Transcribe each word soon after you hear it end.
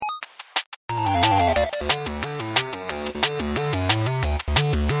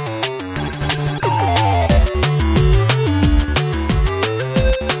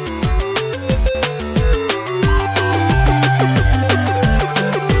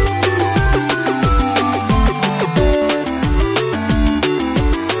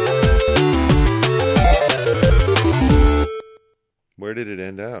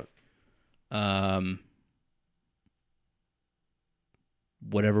find out.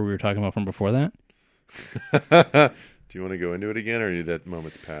 Whatever we were talking about from before that. Do you want to go into it again, or that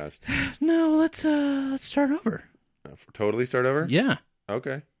moment's past? No, let's start over. Totally start over? Yeah.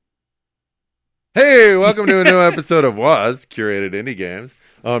 Okay. Hey, welcome to a new episode of Was Curated Indie Games.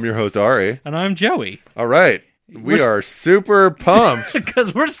 I'm your host, Ari. And I'm Joey. All right. We are super pumped.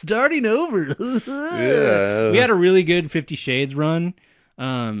 Because we're starting over. Yeah. We had a really good 50 Shades run.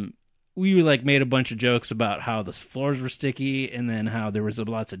 We made a bunch of jokes about how the floors were sticky, and then how there was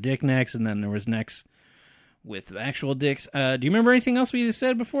lots of dick necks, and then there was necks with actual dicks. Do you remember anything else we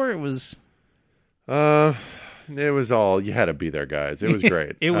said before? It was all, you had to be there, guys. It was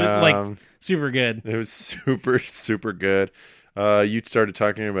great. It was super good. It was super, super good. You started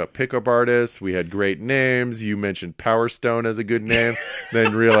talking about pickup artists. We had great names. You mentioned Power Stone as a good name,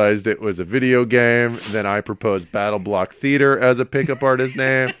 then realized it was a video game. Then I proposed Battle Block Theater as a pickup artist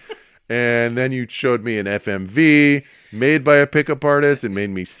name. And then you showed me an FMV made by a pickup artist. It made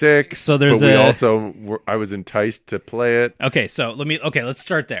me sick. So there's I was enticed to play it. Okay, let's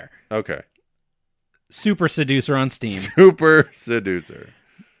start there. Okay. Super Seducer on Steam. Super Seducer.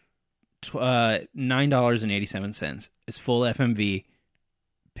 $9.87 is full FMV,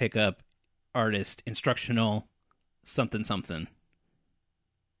 pickup, artist, instructional, something.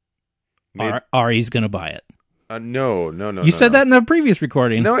 Ari's gonna buy it. No. You said that in the previous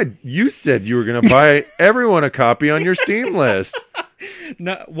recording. No, you said you were gonna buy everyone a copy on your Steam list.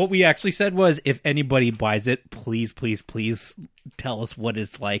 No, what we actually said was, if anybody buys it, please tell us what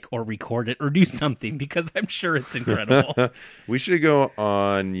it's like, or record it, or do something, because I'm sure it's incredible. We should go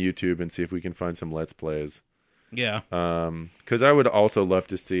on YouTube and see if we can find some Let's Plays. Yeah. Because I would also love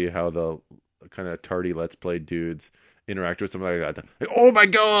to see how the kind of tardy Let's Play dudes interact with something like that. Like, oh my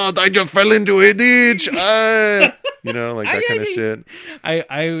god, I just fell into a ditch. That kind of shit.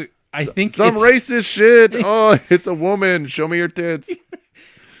 I think some racist shit. Oh, it's a woman. Show me your tits.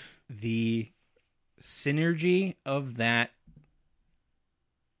 The synergy of that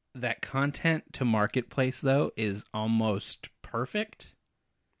content to marketplace, though, is almost perfect.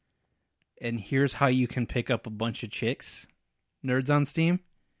 And here's how you can pick up a bunch of chicks, Nerds on Steam,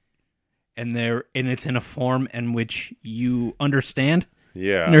 and it's in a form in which you understand.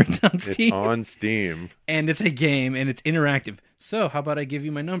 Yeah, Nerds on Steam. It's on Steam. And it's a game, and it's interactive. So, how about I give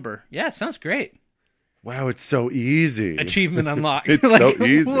you my number? Yeah, sounds great. Wow, it's so easy. Achievement unlocked. It's so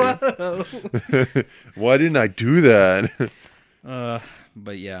easy. Whoa. Why didn't I do that?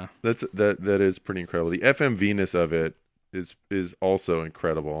 But yeah. That is pretty incredible. The FMV-ness of it is also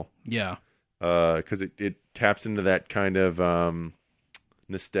incredible. Yeah. Because it taps into that kind of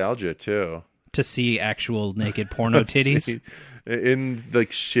nostalgia, too. To see actual naked porno titties. In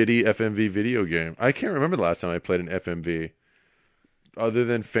shitty FMV video game. I can't remember the last time I played an FMV other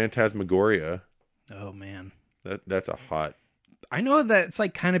than Phantasmagoria. Oh man. That's a hot. I know that it's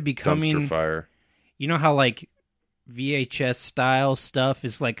kind of becoming dumpster fire. You know how VHS style stuff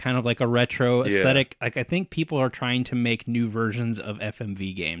is kind of a retro aesthetic? Yeah. I think people are trying to make new versions of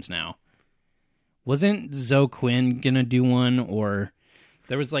FMV games now. Wasn't Zoe Quinn gonna do one, or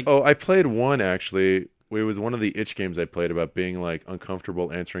there was Oh, I played one actually. It was one of the itch games I played about being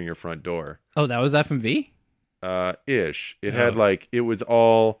uncomfortable answering your front door. Oh, that was FMV? Ish. It had it was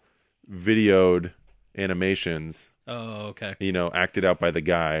all videoed animations. Oh, okay. Acted out by the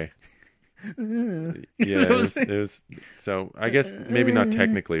guy. Yeah, it was. So I guess maybe not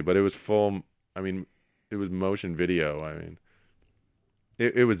technically, but it was full. I mean, it was motion video. I mean,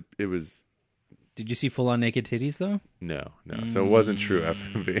 it was. Did you see full on naked titties though? No. So it wasn't true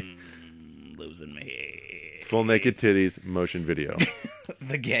FMV. Losing me. Full naked titties, motion video.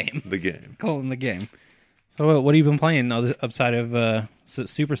 The game. Calling the game. So what have you been playing outside of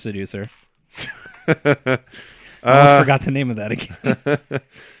Super Seducer? I almost forgot the name of that again.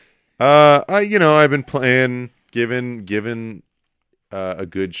 I've been playing, given a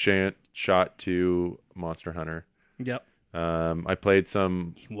good shot to Monster Hunter. Yep. I played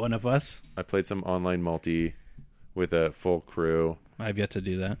some. One of us. I played some online multi with a full crew. I've yet to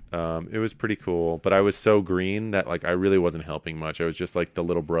do that. It was pretty cool, but I was so green that I really wasn't helping much. I was just the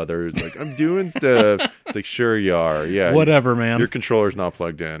little brother who's I'm doing stuff. It's sure you are. Yeah. Whatever, man. Your controller's not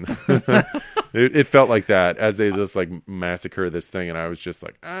plugged in. It felt like that as they just massacre this thing, and I was just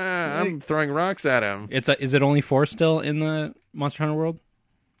I'm throwing rocks at him. Is it only 4 still in the Monster Hunter world?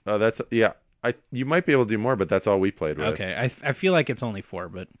 Yeah. You might be able to do more, but that's all we played with. Okay, I feel like it's only 4,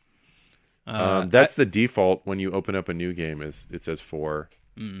 but that's the default when you open up a new game. It says 4.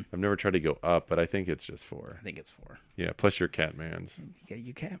 Mm. I've never tried to go up, but I think it's just 4. I think it's 4. Yeah, plus your Catmans. You got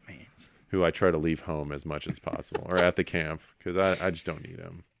your Catmans. who I try to leave home as much as possible or at the camp because I just don't need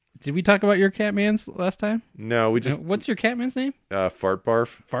him. Did we talk about your Catman's last time? No, we just What's your Catman's name? Fart Barf.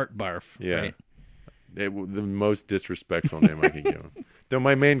 Fart Barf. Yeah. Right. The most disrespectful name I could give him. Though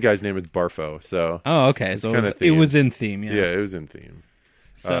my main guy's name is Barfo, so Oh, okay. So it was in theme. Yeah. yeah, it was in theme.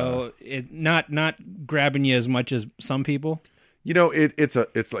 So it not grabbing you as much as some people. You know, it's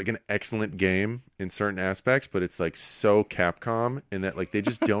like an excellent game in certain aspects, but it's like so Capcom in that like they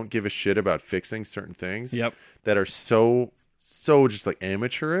just don't give a shit about fixing certain things. Yep. That are so just like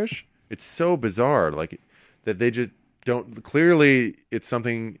amateurish. It's so bizarre, like that they just don't. Clearly, it's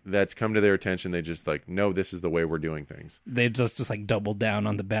something that's come to their attention. They just like, no, this is the way we're doing things. They just like doubled down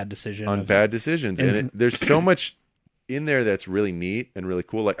on the bad decision. Bad decisions, and there's so much in there that's really neat and really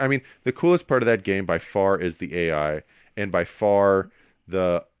cool. Like, I mean, the coolest part of that game by far is the AI, and by far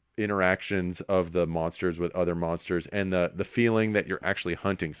the interactions of the monsters with other monsters, and the feeling that you're actually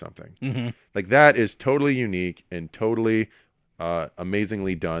hunting something. Mm-hmm. Like that is totally unique and totally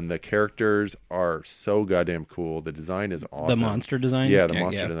amazingly done. The characters are so goddamn cool. The design is awesome. The monster design? Yeah, the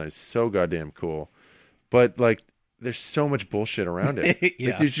monster design is so goddamn cool. But like there's so much bullshit around it. Yeah.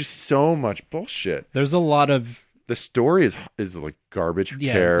 Like, there's just so much bullshit. There's a lot of The story is like garbage. Who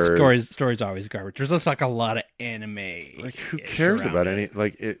yeah. cares? Story's always garbage. There's just like a lot of anime. Like who cares about any?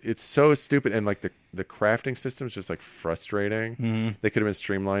 Like it's so stupid, and like the crafting system is just like frustrating. Mm-hmm. They could have been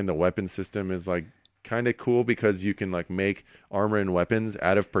streamlined. The weapon system is like kind of cool because you can like make armor and weapons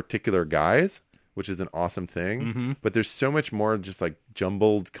out of particular guys, which is an awesome thing. Mm-hmm. But there's so much more just like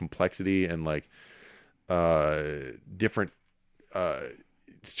jumbled complexity and like different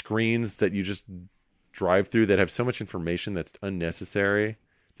screens that you just drive through that have so much information that's unnecessary.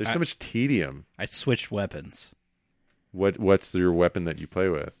 There's so much tedium. I switched weapons. What's your weapon that you play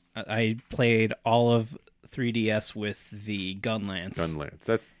with? I played all of 3DS with the gun lance.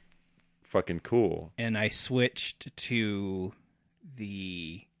 That's fucking cool. And I switched to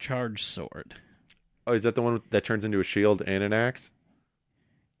the charge sword. Oh, is that the one that turns into a shield and an axe?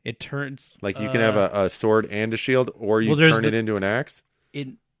 It turns Like you can have a sword and a shield, or you turn it into an axe?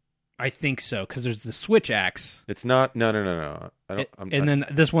 I think so, because there's the switch axe. It's not. No. Then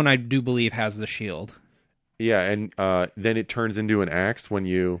this one I do believe has the shield. Yeah, and then it turns into an axe when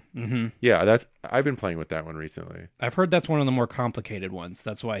you. Mm-hmm. Yeah, I've been playing with that one recently. I've heard that's one of the more complicated ones.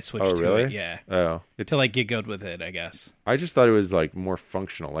 That's why I switched to really? it. Yeah. Oh, To like get good with it, I guess. I just thought it was like more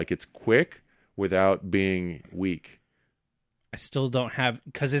functional. Like it's quick without being weak. I still don't have,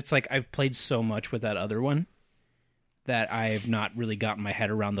 because it's like I've played so much with that other one that I have not really gotten my head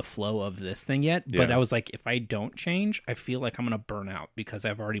around the flow of this thing yet. But Yeah. I was like, if I don't change, I feel like I'm going to burn out because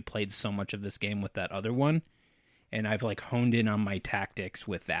I've already played so much of this game with that other one. And I've like honed in on my tactics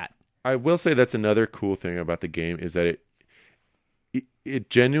with that. I will say that's another cool thing about the game is that it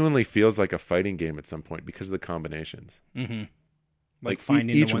genuinely feels like a fighting game at some point because of the combinations. Mm-hmm. Like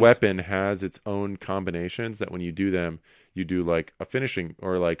finding each the ones... weapon has its own combinations that when you do them, you do like a finishing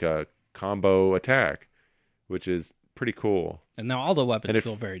or like a combo attack, which is pretty cool. And now all the weapons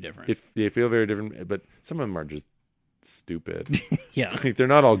feel very different. They feel very different, but some of them are just stupid. Yeah. Like, they're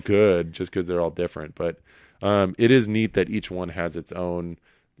not all good just because they're all different, but it is neat that each one has its own.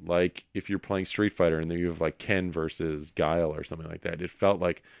 Like if you're playing Street Fighter and then you have like Ken versus Guile or something like that, it felt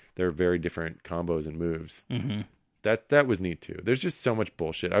like they're very different combos and moves. Mm-hmm. That was neat too. There's just so much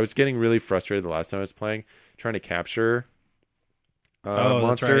bullshit. I was getting really frustrated the last time I was playing, trying to capture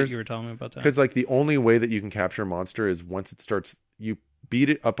monsters. That's right. You were telling me about that. Because like the only way that you can capture a monster is once it starts, you beat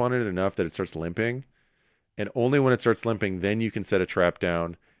it up on it enough that it starts limping, and only when it starts limping, then you can set a trap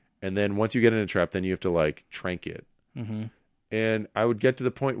down, and then once you get in a trap, then you have to like trank it. Mm-hmm. And I would get to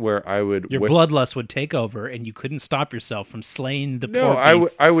the point where I would your bloodlust would take over, and you couldn't stop yourself from slaying the. No,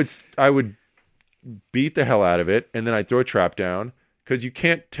 I would beat the hell out of it, and then I'd throw a trap down because you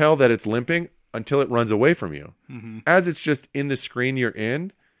can't tell that it's limping until it runs away from you. Mm-hmm. As it's just in the screen you're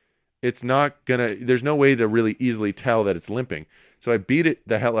in, it's not gonna. There's no way to really easily tell that it's limping. So I beat it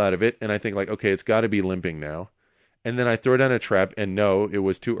the hell out of it, and I think like, okay, it's got to be limping now. And then I throw down a trap, and no, it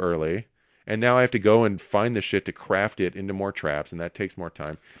was too early. And now I have to go and find the shit to craft it into more traps, and that takes more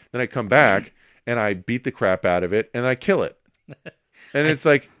time. Then I come back, and I beat the crap out of it, and I kill it. And it's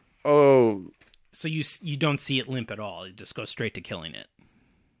like, oh. So you don't see it limp at all. It just goes straight to killing it.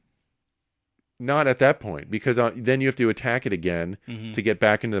 Not at that point, because then you have to attack it again to get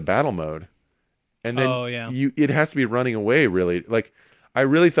back into the battle mode. And then it has to be running away, really. Like, I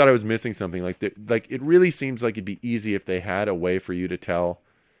really thought I was missing something. Like it really seems like it'd be easy if they had a way for you to tell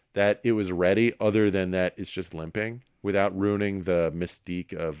that it was ready, other than that it's just limping, without ruining the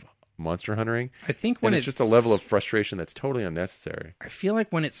mystique of monster hunting. I think when And it's just a level of frustration that's totally unnecessary. I feel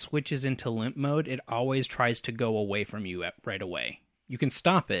like when it switches into limp mode, it always tries to go away from you right away. You can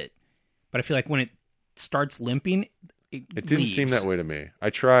stop it, but I feel like when it starts limping, it didn't leaves. seem that way to me. I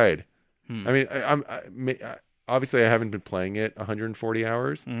tried. I mean, obviously I haven't been playing it 140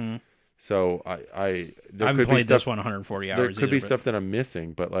 hours. Mm-hmm. So there I could haven't be played stuff, this one 140 hours. there could be stuff that I'm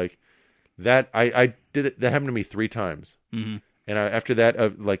missing, but like that, I did it. That happened to me 3 times, and after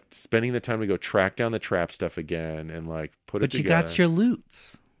that, like spending the time to go track down the trap stuff again and like put it But you together. got your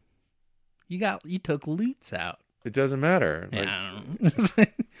loots. You took loots out. It doesn't matter. Yeah, Like, I don't know.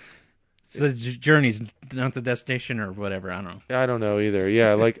 It's the journey's not the destination or whatever. I don't know. I don't know either.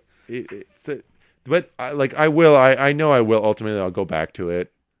 Yeah, like but I will. I know I will. Ultimately, I'll go back to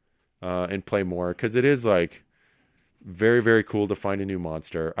it and play more because it is like very, very cool to find a new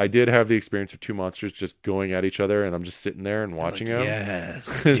monster. I did have the experience of 2 monsters just going at each other, and I'm just sitting there and watching them.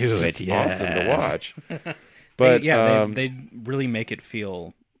 Yes, It's do just it. Yes. awesome to watch. But they really make it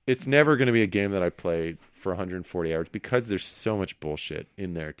feel. it's never going to be a game that I play for 140 hours because there's so much bullshit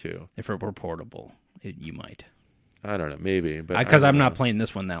in there too. If it were portable, you might. I don't know, maybe, but Because I'm not know. playing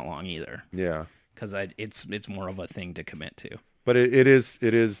this one that long either. Yeah, Because it's more of a thing to commit to. but it is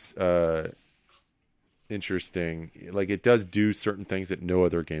interesting. Like it does do certain things that no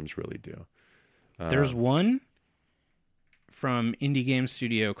other games really do. There's one from indie game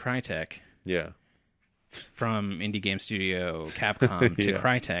studio Crytek, Yeah, from indie game studio Capcom to Yeah.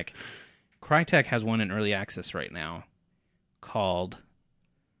 Crytek. Crytek has one in early access right now called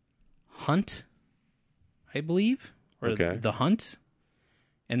Hunt, I believe, or Okay. The Hunt,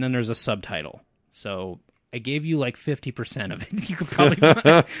 and then there's a subtitle. So I gave you like 50% of it. You could probably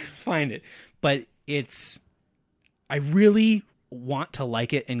find it, but I really want to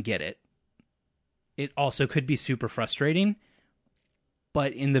like it and get it. It also could be super frustrating,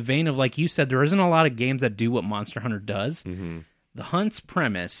 but in the vein of, like you said, there isn't a lot of games that do what Monster Hunter does. mm-hmm. The Hunt's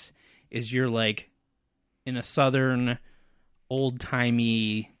premise is you're like in a southern,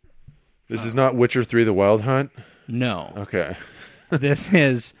 old-timey... This is not Witcher 3: The Wild Hunt. No. Okay. This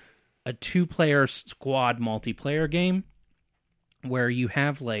is a 2-player squad multiplayer game where you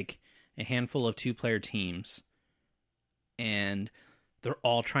have like a handful of 2-player teams and they're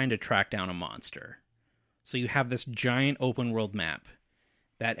all trying to track down a monster. So you have this giant open world map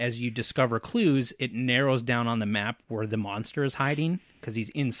that as you discover clues, it narrows down on the map where the monster is hiding because he's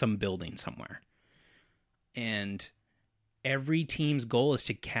in some building somewhere. And every team's goal is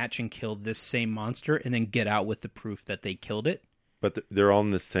to catch and kill this same monster and then get out with the proof that they killed it. But they're all in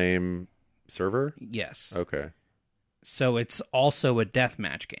the same server? Yes. Okay. So it's also a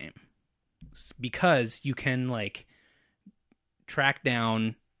deathmatch game because you can like track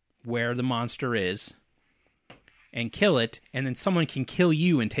down where the monster is and kill it, and then someone can kill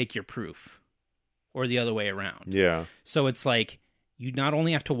you and take your proof, or the other way around. Yeah. So it's like you not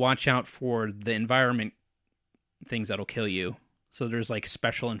only have to watch out for the environment things that'll kill you. So there's like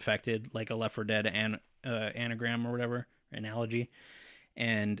special infected, like a Left 4 Dead anagram or whatever, analogy.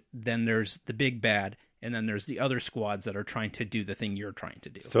 And then there's the big bad, and then there's the other squads that are trying to do the thing you're trying to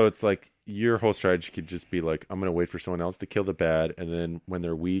do. So it's like your whole strategy could just be like, I'm going to wait for someone else to kill the bad, and then when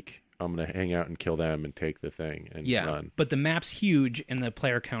they're weak, I'm going to hang out and kill them and take the thing and run. But the map's huge and the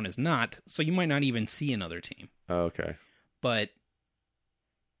player count is not, so you might not even see another team. Oh, okay. But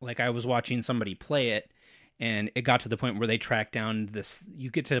like I was watching somebody play it, and it got to the point where they tracked down this.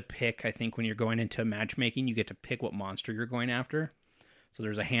 You get to pick, I think, when you're going into matchmaking, you get to pick what monster you're going after. So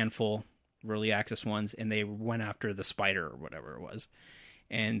there's a handful of early access ones, and they went after the spider or whatever it was.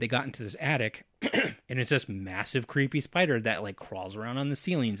 And they got into this attic, and it's this massive, creepy spider that like crawls around on the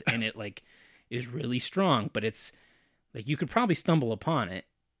ceilings, and it like is really strong. But it's like you could probably stumble upon it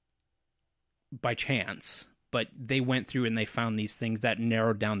by chance. But they went through and they found these things that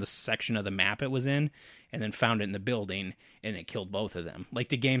narrowed down the section of the map it was in, and then found it in the building, and it killed both of them. Like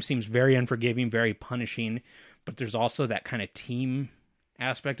the game seems very unforgiving, very punishing, but there's also that kind of team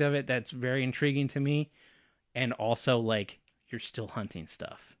aspect of it that's very intriguing to me, and also like you're still hunting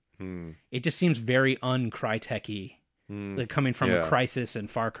stuff. It just seems very un-Crytek-y, like coming from a Crysis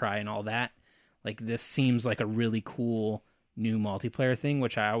and Far Cry and all that. Like this seems like a really cool new multiplayer thing,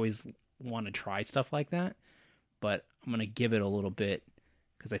 which I always want to try stuff like that. But I'm gonna give it a little bit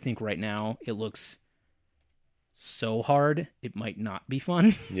because I think right now it looks so hard it might not be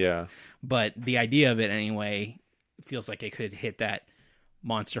fun. Yeah. But the idea of it anyway feels like it could hit that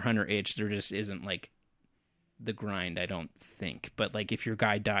Monster Hunter itch. There just isn't like the grind, I don't think. But like if your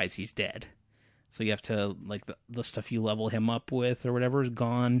guy dies, he's dead. So you have to like the stuff you level him up with or whatever is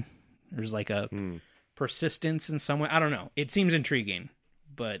gone. There's like a persistence in some way. I don't know. It seems intriguing,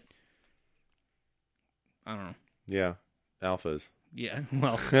 but I don't know. Yeah, alphas. Yeah,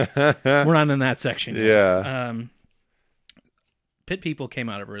 well, we're not in that section yet. Yeah. Pit People came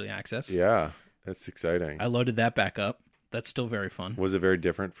out of early access. Yeah, that's exciting. I loaded that back up. That's still very fun. Was it very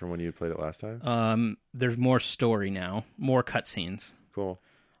different from when you played it last time? There's more story now, more cutscenes. Cool.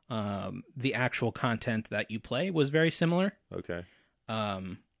 The actual content that you play was very similar. Okay.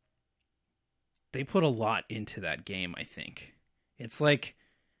 They put a lot into that game, I think. It's like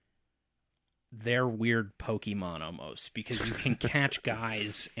their weird Pokemon almost, because you can catch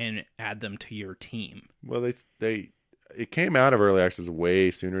guys and add them to your team. Well, it came out of early access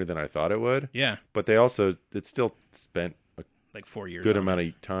way sooner than I thought it would. Yeah. But it still spent a Like 4 years. good amount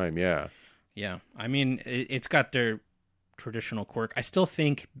of time. Yeah. Yeah. I mean, it's got their traditional quirk. I still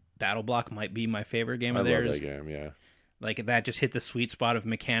think Battle Block might be my favorite game of theirs. I love that game, yeah. Like, that just hit the sweet spot of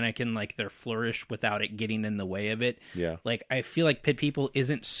mechanic and, like, their flourish without it getting in the way of it. Yeah. Like, I feel like Pit People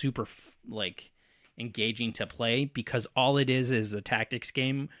isn't super, engaging to play because all it is a tactics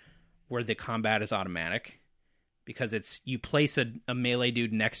game where the combat is automatic. Because you place a melee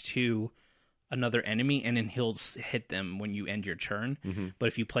dude next to another enemy and then he'll hit them when you end your turn. Mm-hmm. But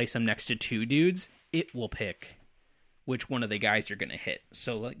if you place them next to two dudes, it will pick which one of the guys you're going to hit.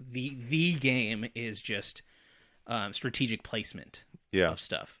 So, like, the game is just strategic placement of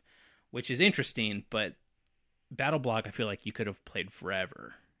stuff, which is interesting, but Battle Block, I feel like you could have played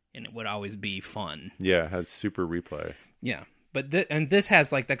forever, and it would always be fun. Yeah, it has super replay. Yeah, but this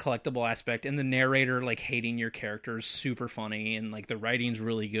has, like, the collectible aspect, and the narrator, like, hating your character is super funny, and, like, the writing's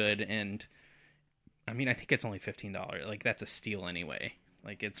really good, and, I mean, I think it's only $15. Like, that's a steal anyway.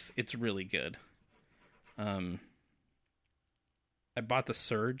 Like, it's really good. I bought the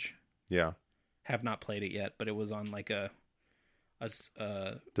Surge. Yeah. Have not played it yet, but it was on like a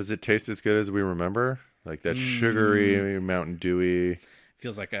Does it taste as good as we remember? Like that sugary Mountain Dewy.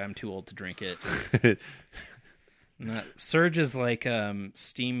 Feels like I'm too old to drink it. Surge is like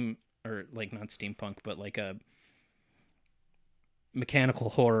steam, or like not steampunk, but like a mechanical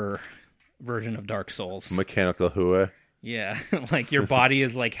horror version of Dark Souls. Mechanical Hua. Yeah, like your body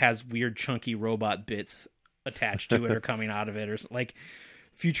is like has weird chunky robot bits attached to it or coming out of it, or like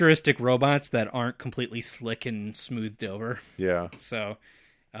futuristic robots that aren't completely slick and smoothed over. Yeah. So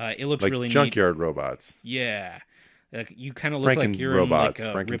it looks like really junkyard neat. robots. Yeah. Like you kind of look like you're robots, in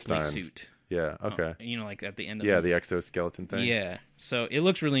like a Ripley suit. Yeah, okay. You know, like at the end of the exoskeleton thing. Yeah. So it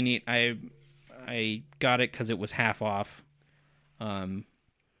looks really neat. I got it because it was half off. And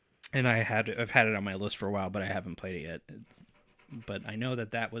I've had it on my list for a while, but I haven't played it yet. But I know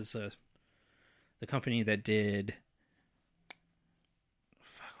that was the company that did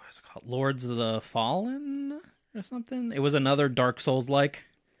what was it called? Lords of the Fallen or something. It was another Dark Souls like.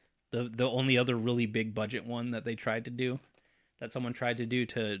 The only other really big budget one that they tried to do, that someone tried to do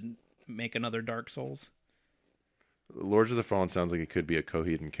to make another Dark Souls. Lords of the Fallen sounds like it could be a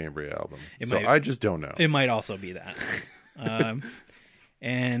Coheed and Cambria album. I just don't know. It might also be that.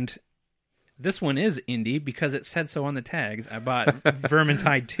 And this one is indie because it said so on the tags. I bought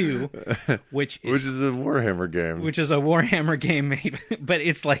Vermintide 2, which is a Warhammer game. Which is a Warhammer game made, but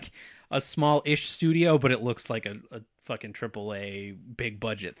it's like a small-ish studio, but it looks like a fucking AAA big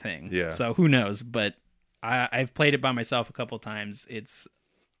budget thing. Yeah. So who knows? But I've played it by myself a couple times. It's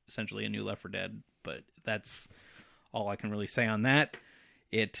essentially a new Left 4 Dead, but that's all I can really say on that.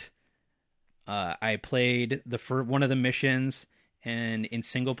 I played one of the missions, and in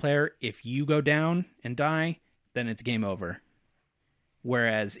single player, if you go down and die, then it's game over.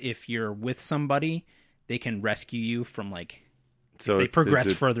 Whereas if you're with somebody, they can rescue you from like. So they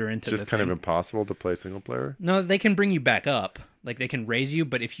progress further into just kind of impossible to play single player. No, they can bring you back up. Like they can raise you,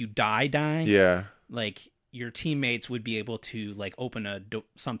 but if you die, yeah, like your teammates would be able to like open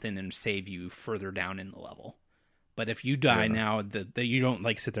something and save you further down in the level. But if you die now, you don't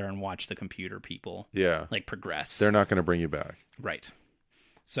like sit there and watch the computer people. Yeah, like progress. They're not going to bring you back. Right.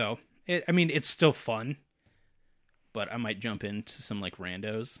 So it's still fun, but I might jump into some like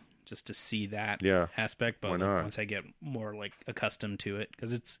randos just to see that aspect. But why not? Once I get more like accustomed to it,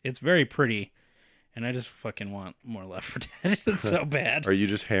 because it's very pretty, and I just fucking want more Left 4 Dead. It's so bad. Are you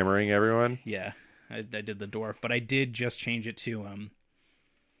just hammering everyone? Yeah, I did the dwarf, but I did just change it to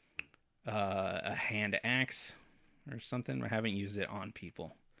a hand axe or something. I haven't used it on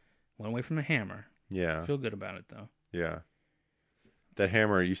people. Went away from the hammer. Yeah, I feel good about it though. Yeah, that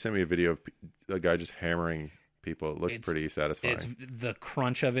hammer. You sent me a video of a guy just hammering people. It looked pretty satisfying. The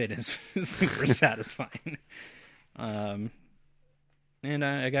crunch of it is super satisfying. And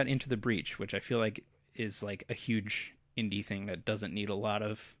I got Into the Breach, which I feel like is like a huge indie thing that doesn't need a lot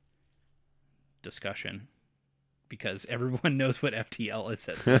of discussion because everyone knows what FTL is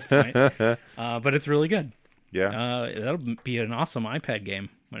at this point. But it's really good. Yeah. That'll be an awesome iPad game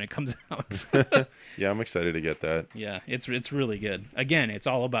when it comes out. Yeah, I'm excited to get that. Yeah, it's really good. Again, it's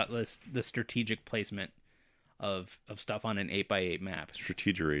all about the strategic placement of stuff on an 8x8 map.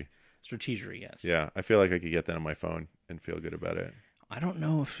 Strategery. Strategery, yes. Yeah, I feel like I could get that on my phone and feel good about it. I don't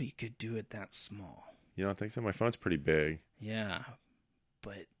know if you could do it that small. You don't think so? My phone's pretty big. Yeah,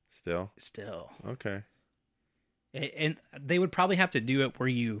 but Still? Okay. Okay. And they would probably have to do it where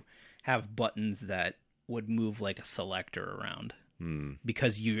you have buttons that would move like a selector around.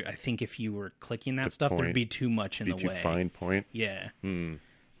 Because I think if you were clicking that stuff, there'd be too much in the way. Be too fine point? Yeah. Okay.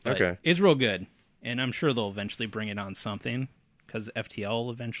 But it's real good. And I'm swant they'll eventually bring it on something. Because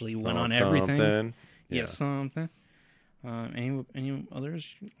FTL eventually went on everything. Something. Yeah, something. Any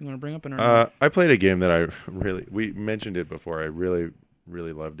others you want to bring up in our I played a game that we mentioned it before. I really,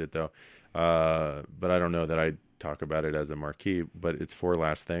 really loved it though. But I don't know that I'd talk about it as a marquee, but it's Four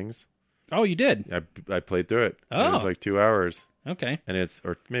Last Things. Oh, you did? I played through it. Oh. It was like 2 hours. Okay. And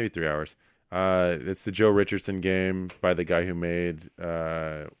or maybe 3 hours. It's the Joe Richardson game by the guy who made,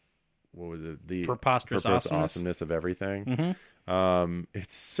 what was it? The Preposterous Awesomeness of Everything.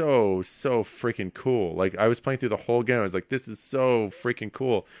 It's so freaking cool. Like, I was playing through the whole game. I was like, this is so freaking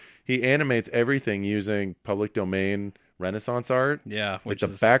cool. He animates everything using public domain Renaissance art. Yeah. Like the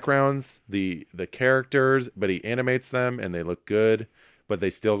backgrounds, the characters, but he animates them and they look good. But they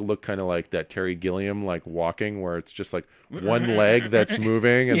still look kind of like that Terry Gilliam, like walking, where it's just like one leg that's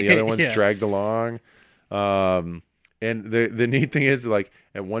moving and the other one's dragged along. And the neat thing is, like,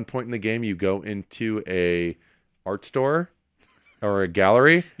 at one point in the game, you go into a art store or a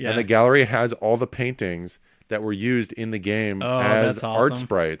gallery, and the gallery has all the paintings that were used in the game as art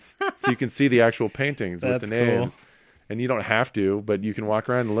sprites. So you can see the actual paintings with the names. Cool. And you don't have to, but you can walk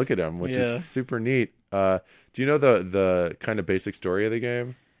around and look at them, which is super neat. Do you know the kind of basic story of the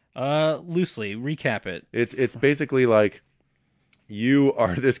game? Loosely, recap it. It's basically like you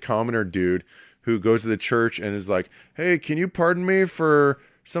are this commoner dude who goes to the church and is like, "Hey, can you pardon me for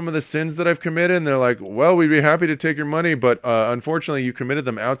some of the sins that I've committed?" And they're like, "Well, we'd be happy to take your money, but unfortunately, you committed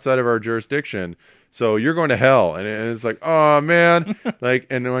them outside of our jurisdiction, so you're going to hell." And it's like, "Oh man!" Like,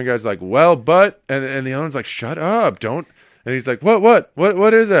 and one guy's like, "Well, but," and the other one's like, "Shut up, don't." And he's like, What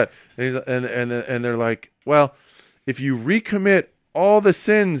is that?" And they're like, "Well, if you recommit all the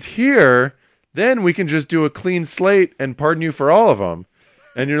sins here, then we can just do a clean slate and pardon you for all of them."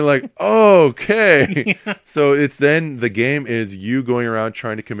 And you're like, okay. So the game is you going around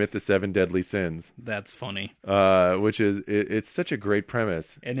trying to commit the 7 deadly sins. That's funny. Which is, it's such a great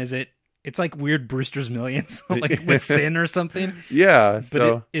premise. And it's like weird Brewster's Millions, like with sin or something. Yeah.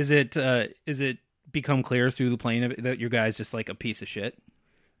 But is it become clear through the playing of it that your guy's just like a piece of shit?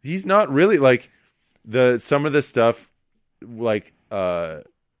 He's not really, like, some of the stuff, like,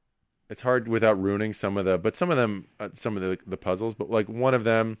 it's hard without ruining some of the puzzles, but like one of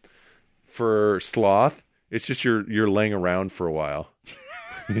them for Sloth, it's just you're laying around for a while,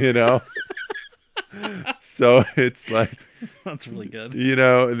 you know? So it's like, that's really good. You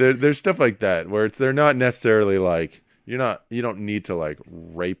know, there's stuff like that where they're not necessarily like, you don't need to like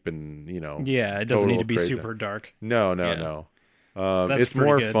rape and, you know. Yeah. It doesn't need to be super dark. No. It's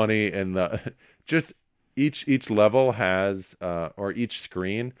more good. Funny, and just each level has, or each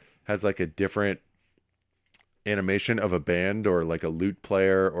screen has like a different animation of a band or like a lute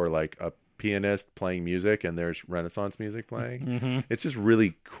player or like a pianist playing music, and there's Renaissance music playing. Mm-hmm. It's just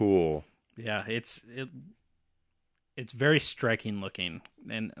really cool. Yeah, it's very striking looking,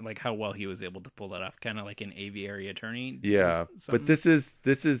 and like how well he was able to pull that off, kind of like an Aviary Attorney. Yeah, but this is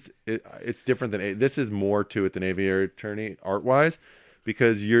it's different than this is more to it than Aviary Attorney art wise,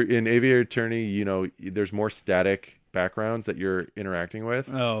 because you're in Aviary Attorney, you know, there's more static backgrounds that you're interacting with,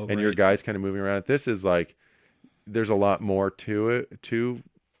 and your guy's kind of moving around. This is like there's a lot more to it too,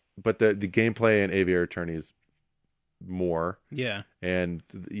 but the gameplay in Aviary Attorney is more. Yeah, and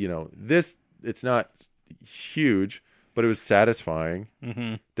you know, it's not huge, but it was satisfying.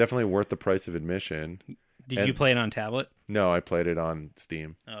 Mm-hmm. Definitely worth the price of admission. Did you play it on tablet? No, I played it on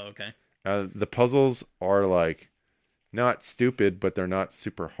Steam. Oh, okay. The puzzles are like not stupid, but they're not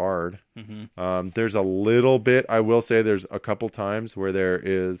super hard. Mm-hmm. There's a little bit, I will say, there's a couple times where there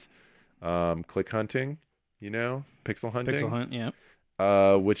is click hunting, you know, pixel hunting. Pixel hunt,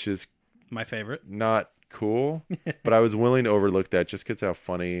 yeah. Which is my favorite. Not cool, but I was willing to overlook that just because how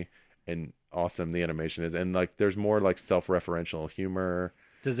funny and awesome the animation is, and like there's more like self-referential humor.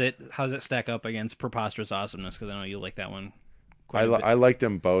 How does it stack up against Preposterous Awesomeness? Because I know you like that one. I liked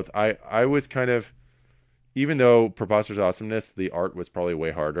them both. I was kind of, even though Preposterous Awesomeness, the art was probably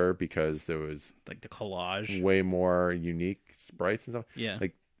way harder because there was like the collage, way more unique sprites and stuff. Yeah,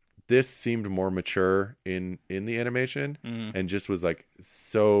 like this seemed more mature in the animation, and just was like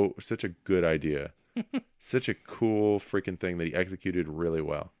such a good idea. Such a cool freaking thing that he executed really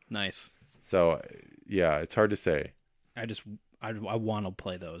well. Nice. So yeah, it's hard to say. I want to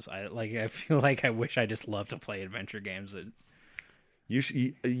play those. I feel like I wish I just loved to play adventure games.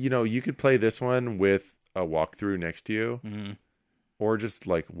 You could play this one with a walkthrough next to you, or just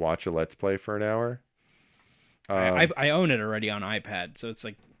like watch a let's play for an hour. I own it already on iPad, so it's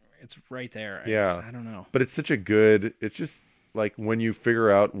like it's right there. I don't know, but it's such a good. It's just like when you figure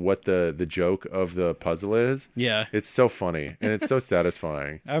out what the joke of the puzzle is. Yeah, it's so funny and it's so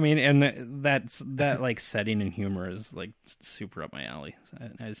satisfying. I mean, and that like setting and humor is like super up my alley. So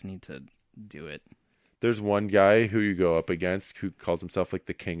I just need to do it. There's one guy who you go up against who calls himself like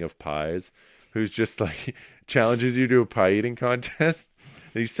the king of pies, who's just like challenges you to a pie eating contest.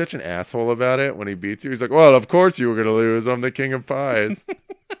 And he's such an asshole about it when he beats you. He's like, well, of course you were going to lose. I'm the king of pies.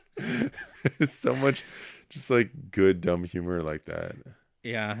 It's so much just like good, dumb humor like that.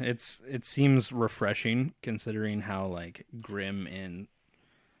 Yeah, it seems refreshing considering how like grim and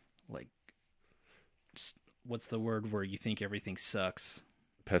like, what's the word where you think everything sucks?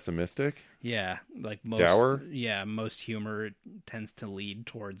 Pessimistic? Yeah, like most dour? Yeah, most humor tends to lead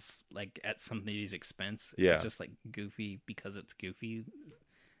towards like at somebody's expense. Yeah. It's just like goofy because it's goofy.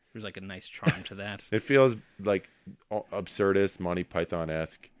 There's like a nice charm to that. It feels like absurdist, Monty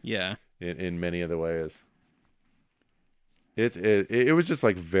Python-esque. Yeah. In many of the ways. It was just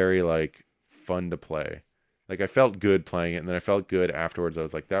like very like fun to play. Like I felt good playing it, and then I felt good afterwards. I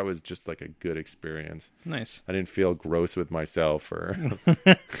was like, that was just like a good experience. Nice. I didn't feel gross with myself or.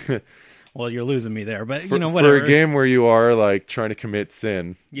 Well, you're losing me there, but whatever. For a whatever. game where you are like trying to commit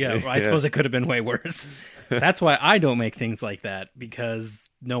sin. Yeah, well, I suppose it could have been way worse. That's why I don't make things like that, because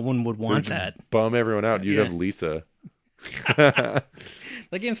no one would want that. Bum everyone out. You'd have Lisa. That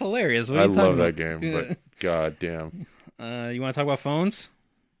game's hilarious. What are I you love talking that about? game, but god damn. You want to talk about phones?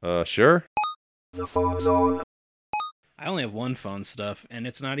 Sure. The phone zone. I only have one phone stuff, and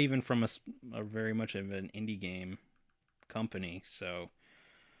it's not even from a very much of an indie game company, so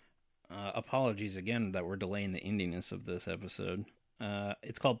apologies again that we're delaying the indiness of this episode.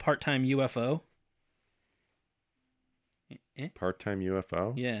 It's called Part-Time UFO. Part-Time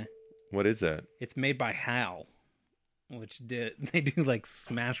UFO? Yeah. What is that? It's made by HAL, which they do like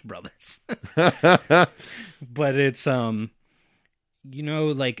Smash Brothers. But it's like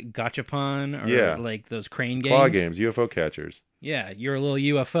Gachapon or like those crane games. Claw games, UFO catchers. Yeah, you're a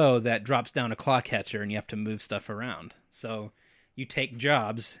little UFO that drops down a claw catcher and you have to move stuff around. So you take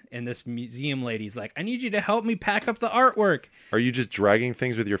jobs, and this museum lady's like, I need you to help me pack up the artwork. Are you just dragging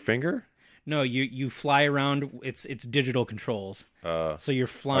things with your finger? No, you fly around. It's digital controls. So you're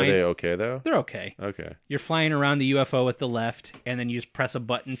flying. Are they okay, though? They're okay. Okay. You're flying around the UFO with the left, and then you just press a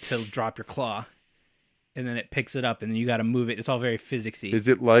button to drop your claw. And then it picks it up, and then you got to move it. It's all very physicsy. Is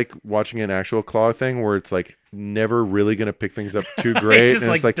it like watching an actual claw thing where it's like never really going to pick things up too great? Just and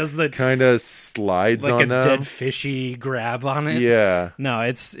like it's like does the kind of slides like on a them? dead fishy grab on it? Yeah. No,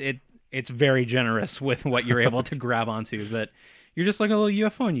 it's very generous with what you're able to grab onto. But you're just like a little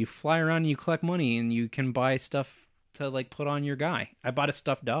UFO, and you fly around and you collect money, and you can buy stuff to like put on your guy. I bought a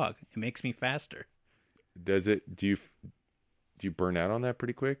stuffed dog. It makes me faster. Does it? Do you burn out on that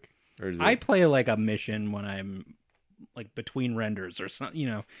pretty quick? Or is it... I play like a mission when I'm like between renders or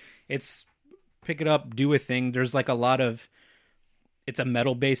something. It's pick it up, do a thing. There's like a lot of. It's a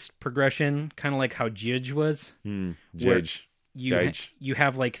metal based progression, kind of like how Jidge was. Jidge. You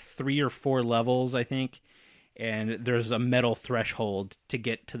have like 3 or 4 levels, I think. And there's a metal threshold to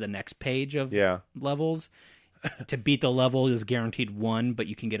get to the next page of levels. To beat the level is guaranteed 1, but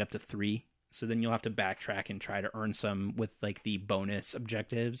you can get up to 3. So then you'll have to backtrack and try to earn some with like the bonus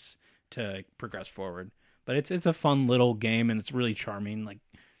objectives to progress forward. But it's a fun little game, and it's really charming, like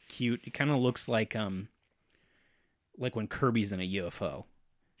cute. It kind of looks like when Kirby's in a UFO.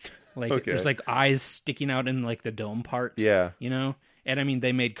 Like there's like eyes sticking out in like the dome part. Yeah. And I mean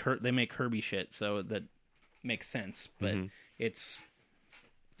they make Kirby shit, so that makes sense. But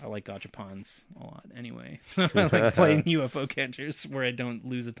I like gachapons a lot anyway. So I like playing UFO catchers where I don't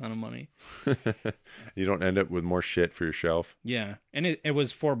lose a ton of money. You don't end up with more shit for your shelf. Yeah. And it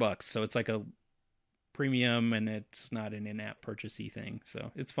was $4, so it's like a premium, and it's not an in-app purchasey thing.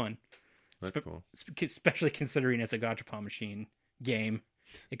 So it's fun. That's cool. Especially considering it's a gachapon machine game.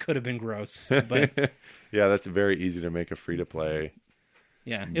 It could have been gross, but yeah, that's very easy to make a free-to-play.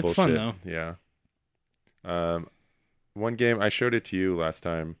 Yeah, it's fun though. Yeah. One game, I showed it to you last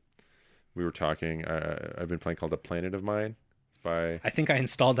time we were talking. I've been playing called A Planet of Mine. It's by... I think I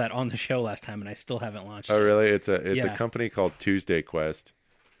installed that on the show last time, and I still haven't launched it. Oh, really? It's a company called Tuesday Quest.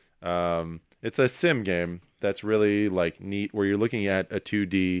 It's a sim game that's really like neat, where you're looking at a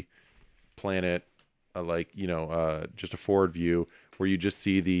 2D planet, just a forward view where you just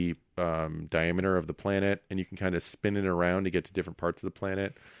see the diameter of the planet, and you can kind of spin it around to get to different parts of the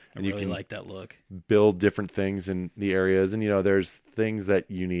planet. And I you really can like that look. build different things in the areas. And, there's things that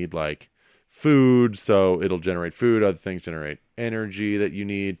you need, like food, so it'll generate food. Other things generate energy that you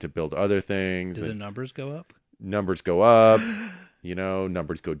need to build other things. Do the numbers go up? Numbers go up.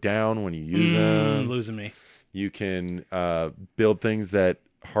 Numbers go down when you use them. Losing me. You can build things that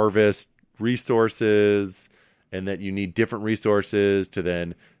harvest resources, and that you need different resources to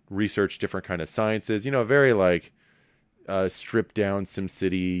then research different kind of sciences. Very like stripped down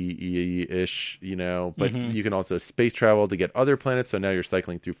SimCity-ish, but you can also space travel to get other planets. So now you're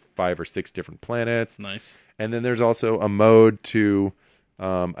cycling through 5 or 6 different planets. Nice. And then there's also a mode to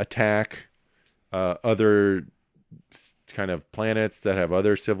attack other kind of planets that have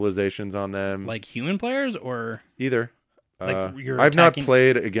other civilizations on them. Like human players or Either. like you're I've not attacking-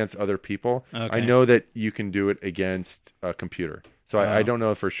 played against other people. Okay. I know that you can do it against a computer. So I don't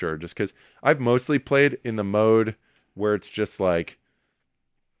know for sure, just because I've mostly played in the mode where it's just like,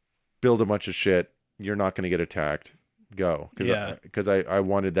 build a bunch of shit. You're not going to get attacked. Go. Because I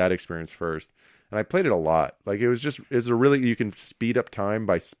wanted that experience first. And I played it a lot. Like, it's a really, you can speed up time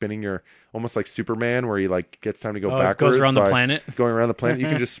by spinning your, almost like Superman, where he like gets time to go it backwards. goes around the by planet. Going around the planet. You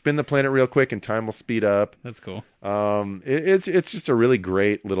can just spin the planet real quick and time will speed up. That's cool. It's just a really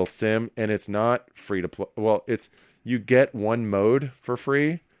great little sim, and it's not free to play. Well, you get one mode for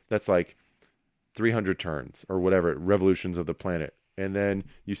free that's like 300 turns or whatever, revolutions of the planet. And then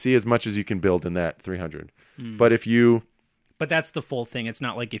you see as much as you can build in that 300. But that's the full thing. It's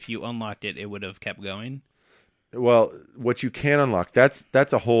not like if you unlocked it, it would have kept going. Well, what you can unlock, that's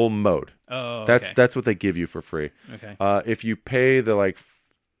a whole mode. Oh, okay. That's what they give you for free. Okay. If you pay the like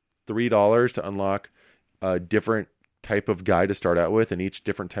 $3 to unlock a different type of guy to start out with, and each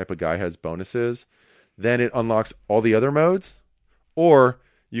different type of guy has bonuses, then it unlocks all the other modes, or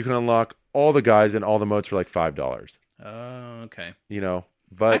you can unlock all the guys in all the modes for like $5. Oh, okay.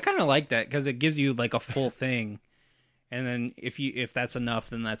 But I kind of like that because it gives you like a full thing. And then if that's enough,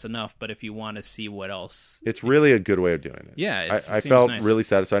 then that's enough. But if you want to see what else, it's really a good way of doing it. Yeah, I seems felt nice. really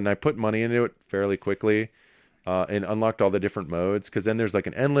satisfied, and I put money into it fairly quickly, and unlocked all the different modes. Because then there's like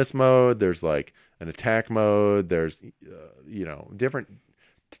an endless mode, there's like an attack mode, there's different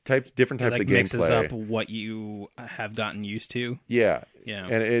types it of like mixes gameplay. up what you have gotten used to. Yeah, Yeah.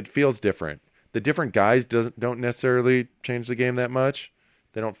 and it feels different. The different guys don't necessarily change the game that much.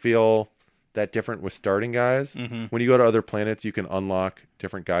 They don't feel that different with starting guys. Mm-hmm. When you go to other planets, you can unlock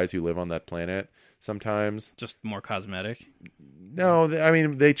different guys who live on that planet sometimes. Just more cosmetic. No, I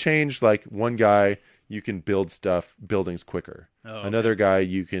mean, they change. Like, one guy, you can build buildings quicker. Oh, okay. Another guy,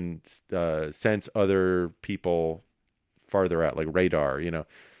 you can sense other people farther out, like radar,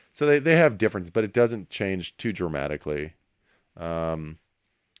 So they have difference, but it doesn't change too dramatically.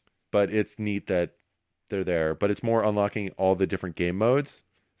 But it's neat that they're there. But it's more unlocking all the different game modes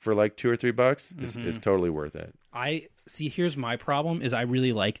for like $2 or $3 is totally worth it. I see. Here's my problem: is I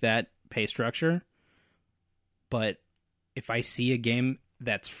really like that pay structure, but if I see a game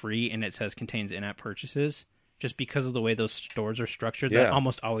that's free and it says contains in-app purchases, just because of the way those stores are structured, that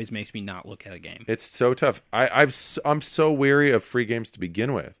almost always makes me not look at a game. It's so tough. I'm so weary of free games to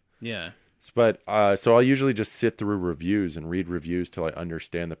begin with. Yeah. But so I'll usually just sit through reviews and read reviews till I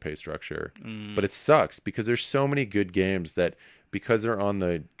understand the pay structure. But it sucks because there's so many good games that, because they're on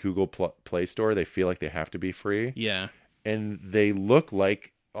the Google Play Store, they feel like they have to be free. Yeah. And they look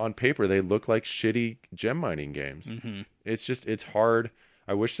like, on paper, they look like shitty gem mining games. Mm-hmm. It's hard.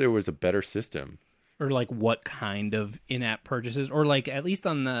 I wish there was a better system. Or like what kind of in-app purchases, or like at least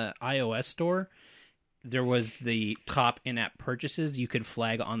on the iOS store, there was the top in-app purchases you could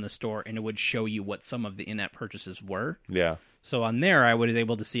flag on the store, and it would show you what some of the in-app purchases were. Yeah. So on there, I was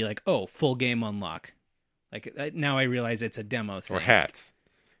able to see like, oh, full game unlock. Like now I realize it's a demo thing. Or hats.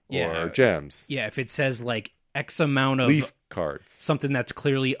 Yeah. Or gems. Yeah, if it says like X amount of Leaf cards. something that's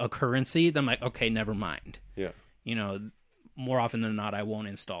clearly a currency, then I'm like, okay, never mind. Yeah. More often than not, I won't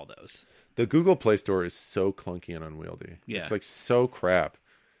install those. The Google Play Store is so clunky and unwieldy. Yeah. It's like so crap.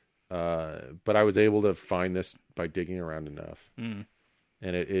 But I was able to find this by digging around enough. And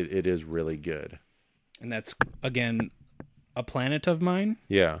it is really good. And that's, again, a planet of mine?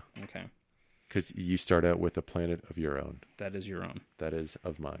 Yeah. Okay. Because you start out with a planet of your own. That is your own. That is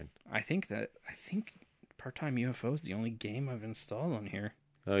of mine. I think Part-Time UFO is the only game I've installed on here.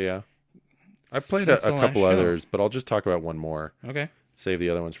 Oh, yeah? I've played a Since the last couple show. others, but I'll just talk about one more. Okay. Save the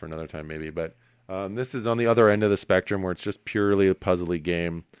other ones for another time, maybe. But this is on the other end of the spectrum, where it's just purely a puzzly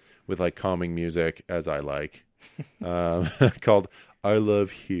game, with like calming music, as I like, called I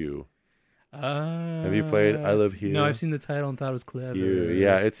Love Hue. Have you played I Love Hue? No, I've seen the title and thought it was clever.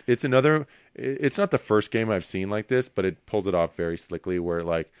 Yeah, it's another. It's not the first game I've seen like this, but it pulls it off very slickly. Where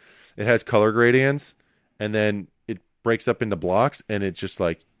like it has color gradients, and then it breaks up into blocks, and it just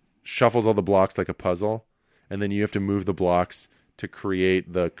like shuffles all the blocks like a puzzle, and then you have to move the blocks to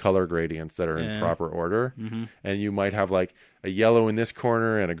create the color gradients that are in proper order. Mm-hmm. And you might have like a yellow in this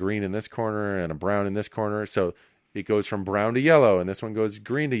corner and a green in this corner and a brown in this corner. So it goes from brown to yellow, and this one goes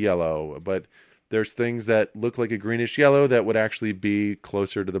green to yellow. But there's things that look like a greenish yellow that would actually be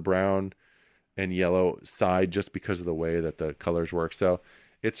closer to the brown and yellow side just because of the way that the colors work. So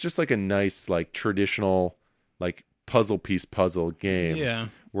it's just like a nice, like traditional, like puzzle game. Yeah.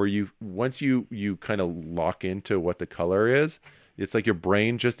 Where once you kind of lock into what the color is, it's like your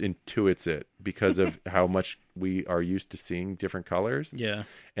brain just intuits it because of how much we are used to seeing different colors. Yeah.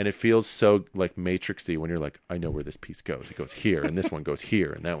 And it feels so like matrixy when you're like, I know where this piece goes. It goes here, and this one goes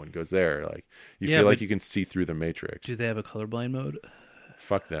here, and that one goes there. Like you feel like you can see through the matrix. Do they have a colorblind mode?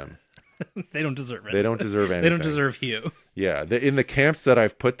 Fuck them. They don't deserve it. They don't deserve anything. They don't deserve Hue. Yeah. In the camps that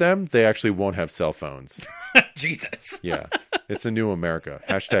I've put them, they actually won't have cell phones. Jesus. Yeah. It's a new America.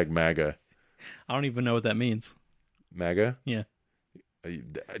 Hashtag MAGA. I don't even know what that means. MAGA? Yeah.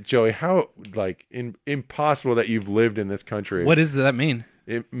 Joey, how like impossible that you've lived in this country. What does that mean?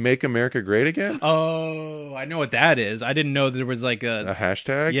 Make America great again? Oh, I know what that is. I didn't know there was like A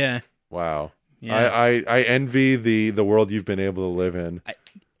hashtag? Yeah. Wow. Yeah. I envy the world you've been able to live in.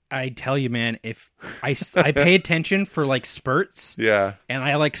 I tell you, man, if I pay attention for like spurts, Yeah. and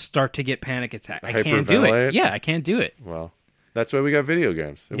I like start to get panic attack. I can't do Hyperventilate? it. Yeah, I can't do it. Well, that's why we got video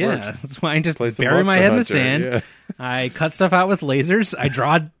games. It Yeah, works. that's why I just Play some bury my Monster head in the Hunter, sand. yeah. I cut stuff out with lasers. I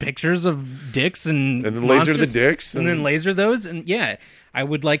draw pictures of dicks and And then laser the monsters, dicks and then and- laser those. And yeah, I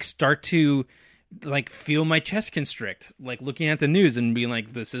would like start to like feel my chest constrict, like looking at the news and being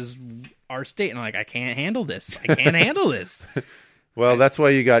like, "This is our state," and I'm like, "I can't handle this. I can't handle this." Well, that's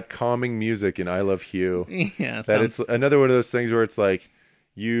why you got calming music in I Love Hue. Yeah, That it's another one of those things where it's like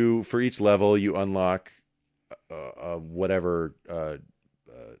for each level you unlock a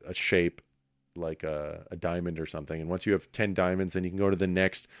shape like a diamond or something, and once you have 10 diamonds, then you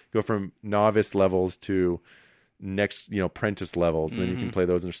can go from novice levels to next apprentice levels, and then you can play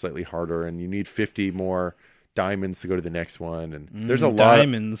those and they're slightly harder, and you need 50 more diamonds to go to the next one, and there's a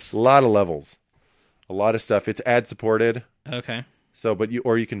diamonds. lot of levels, a lot of stuff. It's ad supported. Okay. So,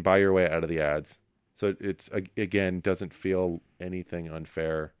 or you can buy your way out of the ads. So it's again doesn't feel anything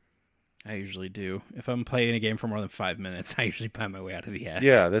unfair. I usually do. If I'm playing a game for more than 5 minutes, I usually buy my way out of the ads.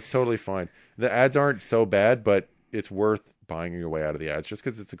 Yeah, that's totally fine. The ads aren't so bad, but it's worth buying your way out of the ads just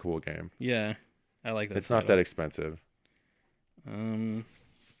because it's a cool game. Yeah, I like that. It's not that expensive. Should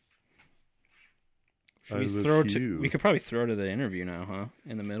we throw to? We could probably throw to the interview now, huh?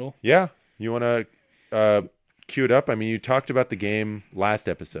 In the middle. Yeah, you want to cue it up? I mean, you talked about the game last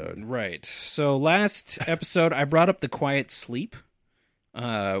episode. Right. So last episode, I brought up The Quiet Sleep,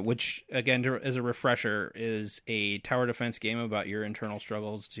 which, again, as a refresher, is a tower defense game about your internal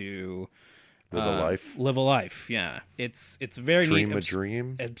struggles to Live a life. Live a life, yeah. It's very Dream neat, a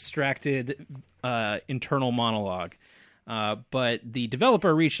dream. abstracted internal monologue. But the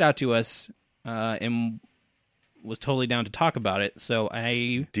developer reached out to us and was totally down to talk about it. So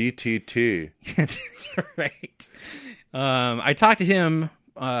I DTT. right. I talked to him.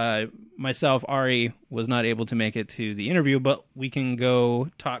 Myself, Ari was not able to make it to the interview, but we can go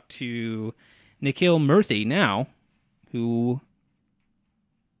talk to Nikhil Murthy now, who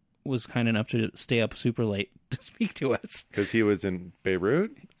was kind enough to stay up super late to speak to us. Because he was in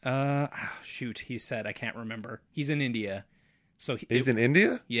Beirut? Shoot, he said, I can't remember. He's in India. So He's in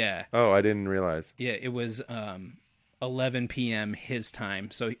India? Yeah. Oh, I didn't realize. Yeah, it was 11 p.m. his time.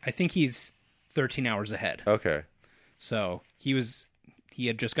 So I think he's 13 hours ahead. Okay. So he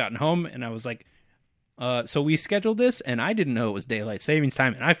had just gotten home, and I was like, so we scheduled this, and I didn't know it was daylight savings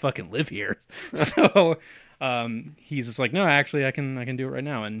time, and I fucking live here. So he's just like, no, actually, I can do it right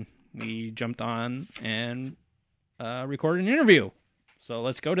now. And we jumped on and recorded an interview. So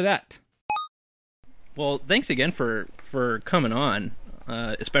let's go to that. Well, thanks again for coming on,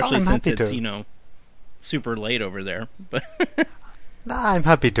 especially since it's, super late over there. But I'm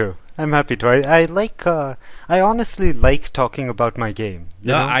happy to. I like. I honestly like talking about my game. You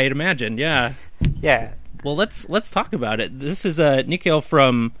know? I'd imagine, yeah. Yeah. Well, let's talk about it. This is Nikhil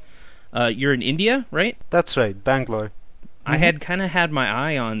from. You're in India, right? That's right, Bangalore. I had kind of had my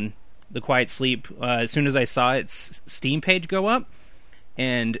eye on The Quiet Sleep as soon as I saw its Steam page go up,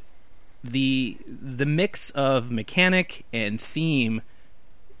 and the mix of mechanic and theme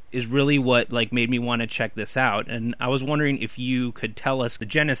is really what like made me want to check this out. And I was wondering if you could tell us the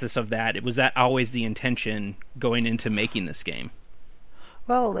genesis of that. Was that always the intention going into making this game?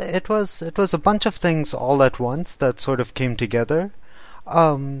 Well, it was a bunch of things all at once that sort of came together.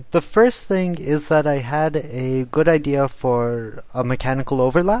 The first thing is that I had a good idea for a mechanical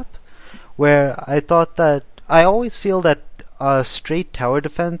overlap, where I thought that I always feel that straight tower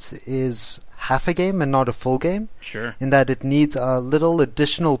defense is half a game and not a full game. Sure. In that it needs a little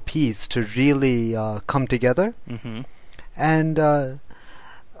additional piece to really come together. Mm-hmm.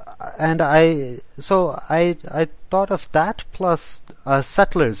 And I thought of that plus a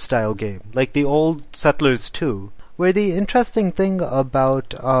Settlers style game, like the old Settlers 2, where the interesting thing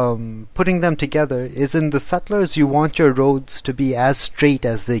about putting them together is in the Settlers you want your roads to be as straight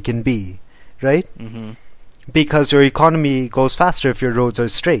as they can be, right? Mm-hmm. Because your economy goes faster if your roads are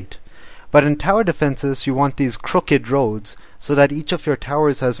straight. But in tower defenses, you want these crooked roads so that each of your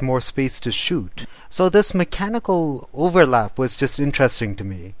towers has more space to shoot. So this mechanical overlap was just interesting to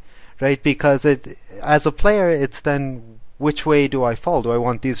me, right? Because as a player, it's then which way do I fall? Do I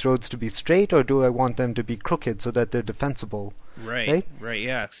want these roads to be straight or do I want them to be crooked so that they're defensible? Right,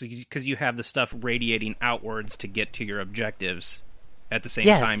 yeah. Because you have the stuff radiating outwards to get to your objectives. At the same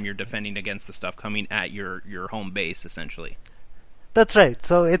time, you're defending against the stuff coming at your home base, essentially. That's right.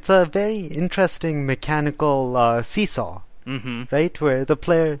 So it's a very interesting mechanical seesaw, right? Where the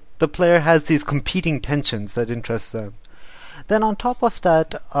player has these competing tensions that interest them. Then on top of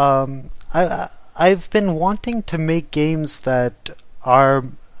that, I've been wanting to make games that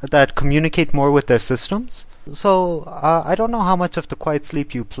communicate more with their systems. So I don't know how much of the Quiet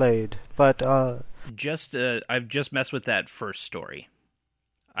Sleep you played, but I've just messed with that first story.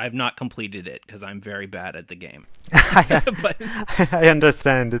 I've not completed it because I'm very bad at the game. But I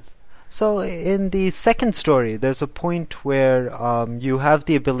understand. So in the second story, there's a point where you have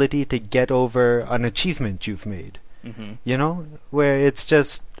the ability to get over an achievement you've made. Mm-hmm. You know, where it's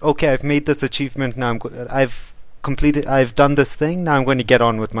just, okay, I've made this achievement, now I've done this thing, now I'm going to get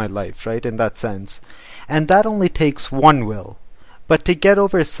on with my life, right, in that sense. And that only takes 1 will. But to get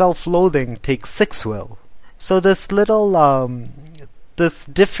over self-loathing takes 6 will. So this little this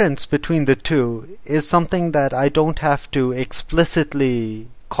difference between the two is something that I don't have to explicitly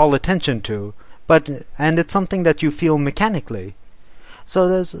call attention to, and it's something that you feel mechanically.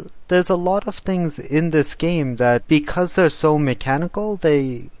 So there's a lot of things in this game that, because they're so mechanical,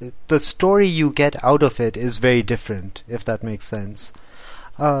 the story you get out of it is very different, if that makes sense.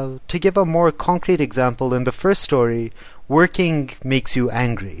 To give a more concrete example, in the first story, working makes you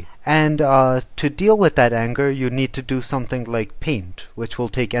angry. And to deal with that anger, you need to do something like paint, which will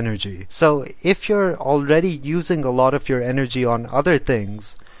take energy. So if you're already using a lot of your energy on other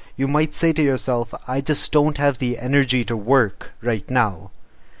things, you might say to yourself, I just don't have the energy to work right now.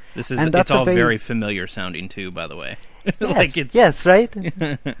 It's all very familiar sounding too, by the way. Yes, yes, right?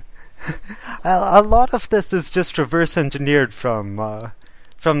 A lot of this is just reverse engineered from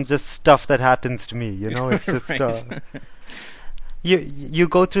just stuff that happens to me, you know? It's just Right. You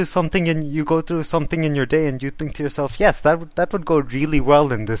go through something in your day and you think to yourself, yes, that would go really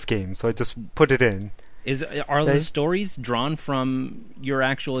well in this game, so I just put it in. Are the stories drawn from your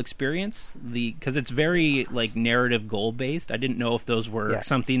actual experience? Because it's very like narrative goal based. I didn't know if those were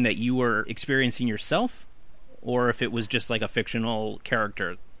something that you were experiencing yourself, or if it was just like a fictional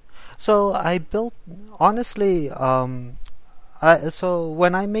character. So I built, honestly, so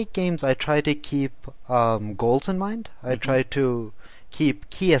when I make games, I try to keep goals in mind. I try to keep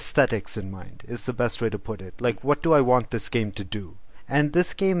key aesthetics in mind, is the best way to put it. Like, what do I want this game to do? And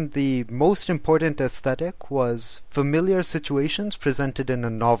this game, the most important aesthetic was familiar situations presented in a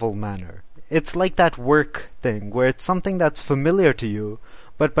novel manner. It's like that work thing, where it's something that's familiar to you,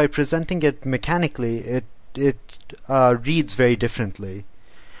 but by presenting it mechanically, it reads very differently.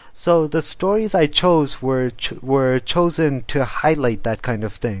 So the stories I chose were chosen to highlight that kind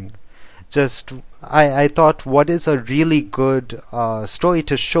of thing. Just, I thought, what is a really good story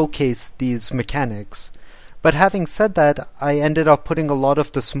to showcase these mechanics? But having said that, I ended up putting a lot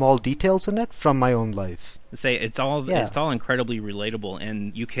of the small details in it from my own life. It's all incredibly relatable,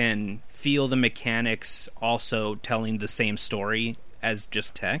 and you can feel the mechanics also telling the same story as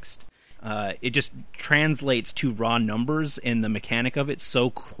just text. It just translates to raw numbers and the mechanic of it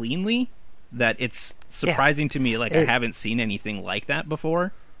so cleanly that it's surprising to me. Like, I haven't seen anything like that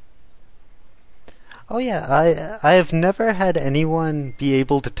before. Oh yeah, I have never had anyone be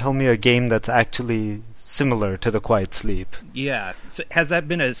able to tell me a game that's actually similar to The Quiet Sleep. Yeah. So has that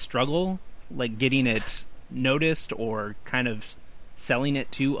been a struggle, like getting it noticed or kind of selling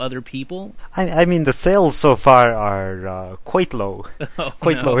it to other people? I mean, the sales so far are quite low. Oh,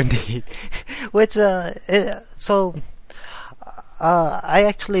 Quite no. low indeed. Which, I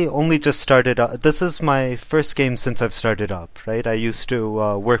actually only just started up. This is my first game since I've started up, right? I used to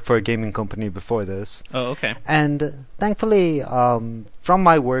work for a gaming company before this. Oh, okay. And thankfully, from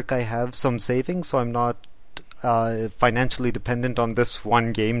my work, I have some savings, so I'm not financially dependent on this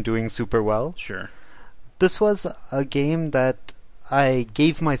one game doing super well. Sure. This was a game that I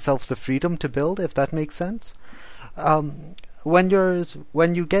gave myself the freedom to build, if that makes sense. When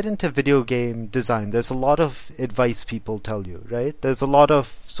you get into video game design, there's a lot of advice people tell you, right? There's a lot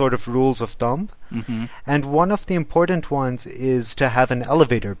of sort of rules of thumb, Mm-hmm. and one of the important ones is to have an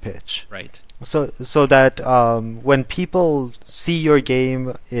elevator pitch. Right. So that when people see your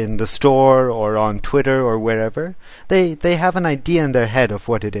game in the store or on Twitter or wherever, they have an idea in their head of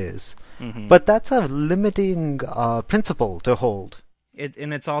what it is. Mm-hmm. But that's a limiting principle to hold.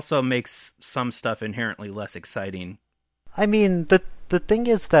 It also makes some stuff inherently less exciting. I mean, the thing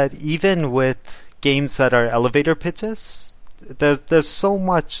is that even with games that are elevator pitches, there's so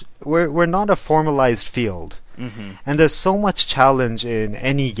much. We're not a formalized field, Mm-hmm. and there's so much challenge in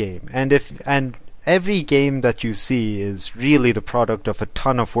any game. And every game that you see is really the product of a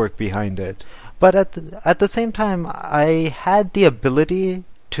ton of work behind it. But at the same time, I had the ability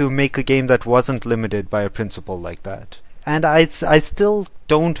to make a game that wasn't limited by a principle like that. And I still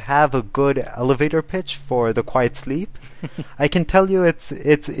don't have a good elevator pitch for The Quiet Sleep. I can tell you it's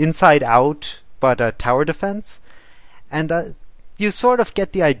Inside Out, but a tower defense, and that you sort of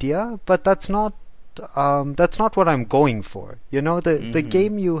get the idea, but that's not what I'm going for. You know, the Mm-hmm.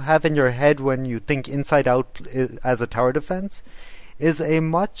 game you have in your head when you think Inside Out as a tower defense is a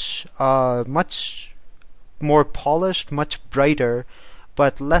much more polished, much brighter,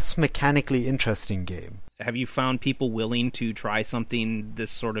 but less mechanically interesting game. Have you found people willing to try something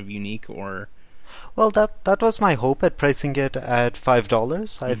this sort of unique, or? Well, that was my hope at pricing it at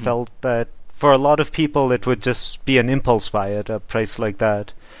 $5. I Mhm. felt that for a lot of people it would just be an impulse buy at a price like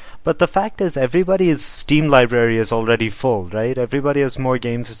that. But the fact is, everybody's Steam library is already full, right? Everybody has more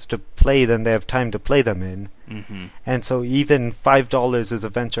games to play than they have time to play them in. Mm-hmm. And so even $5 is a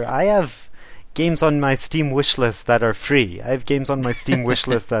venture. I have games on my Steam wishlist that are free. I have games on my Steam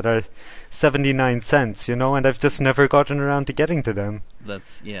wishlist that are 79 cents, you know, and I've just never gotten around to getting to them.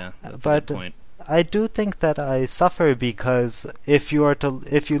 That's a But good point. I do think that I suffer because if you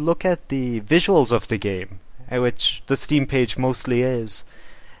look at the visuals of the game, which the Steam page mostly is,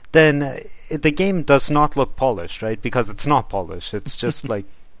 then the game does not look polished, right? Because it's not polished. It's just like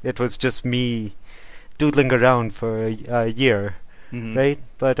it was just me doodling around for a year, Mhm. right?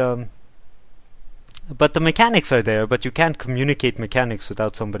 But the mechanics are there, but you can't communicate mechanics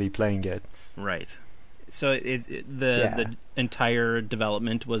without somebody playing it. Right. So the entire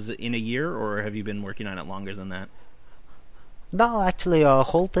development was in a year, or have you been working on it longer than that? No, actually,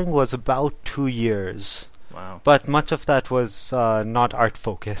 whole thing was about 2 years. Wow. But much of that was not art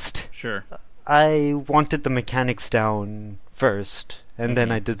focused. Sure. I wanted the mechanics down first, and then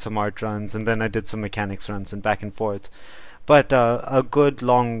Mhm. I did some art runs, and then I did some mechanics runs, and back and forth. But a good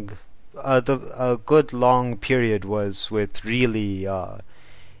long period was with really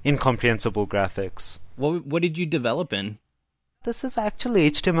incomprehensible graphics. What did you develop in? This is actually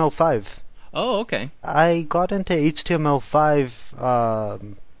HTML5. Oh, okay. I got into HTML5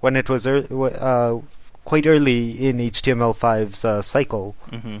 when it was quite early in HTML5's cycle.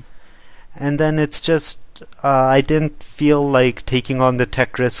 Mm-hmm. And then it's just, I didn't feel like taking on the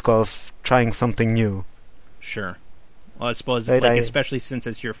tech risk of trying something new. Sure. Well, I suppose, Right, especially since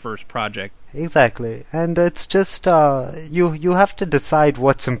it's your first project. Exactly. And it's just, you have to decide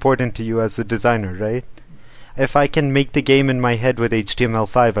what's important to you as a designer, right? If I can make the game in my head with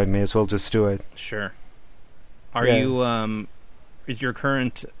HTML5, I may as well just do it. Sure. Are Yeah. you, is your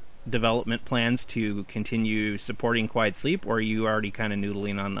current development plans to continue supporting Quiet Sleep, or are you already kind of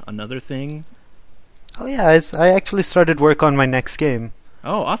noodling on another thing? Oh yeah, I actually started work on my next game.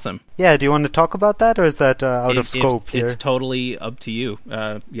 Oh, awesome. Yeah, do you want to talk about that, or is that out of scope here? It's totally up to you.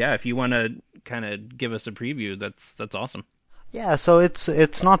 Yeah, if you want to kind of give us a preview, that's awesome. Yeah, so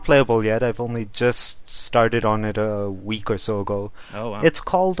it's not playable yet. I've only just started on it a week or so ago. Oh, wow. It's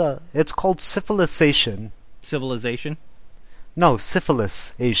called Civilization. Civilization? No,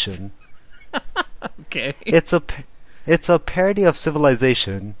 Syphilisation. Okay. It's a parody of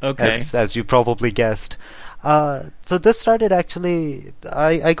Civilization. Okay. As you probably guessed. So this started actually.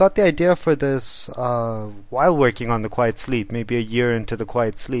 I got the idea for this while working on The Quiet Sleep, maybe a year into The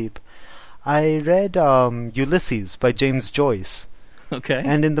Quiet Sleep. I read Ulysses by James Joyce, Okay.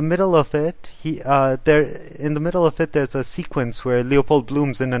 And in the middle of it, there's a sequence where Leopold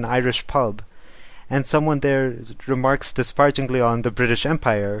Bloom's in an Irish pub, and someone there remarks disparagingly on the British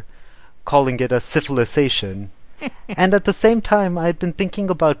Empire, calling it a civilization. And at the same time, I'd been thinking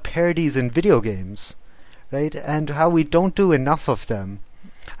about parodies in video games, right? And how we don't do enough of them.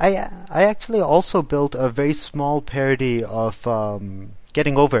 I actually also built a very small parody of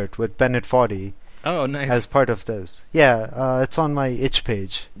Getting Over It with Bennett Foddy Oh, nice. as part of this. Yeah, it's on my itch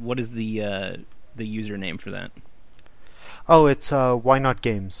page. What is the username for that? Oh, it's Why Not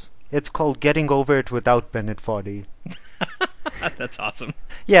Games. It's called Getting Over It Without Bennett Foddy. That's awesome.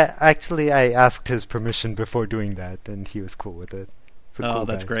 Yeah, actually, I asked his permission before doing that, and he was cool with it. It's a cool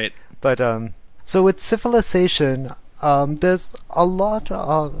That's guy. great. But so with Civilization, there's a lot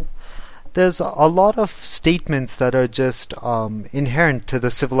of statements that are just inherent to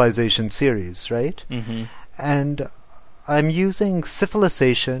the Civilization series, right? Mm-hmm. And I'm using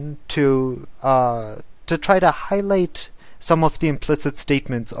Civilization to try to highlight some of the implicit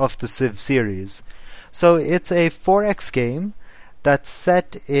statements of the Civ series. So it's a 4X game that's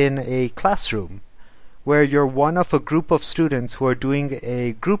set in a classroom where you're one of a group of students who are doing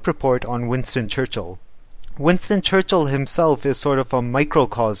a group report on Winston Churchill. Winston Churchill himself is sort of a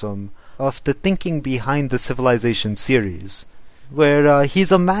microcosm of the thinking behind the Civilization series, where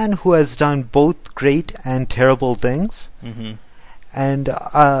he's a man who has done both great and terrible things. Mm-hmm. And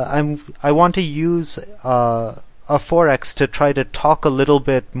I want to use a 4X to try to talk a little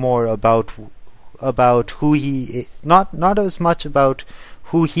bit more about who he not as much about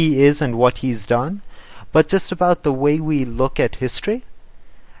who he is and what he's done, but just about the way we look at history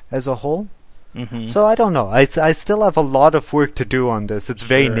as a whole. Mm-hmm. So I don't know. I still have a lot of work to do on this. It's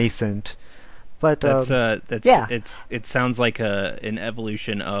very Sure. nascent, but That's yeah. It sounds like an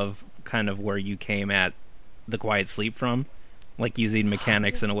evolution of kind of where you came at The Quiet Sleep from, like using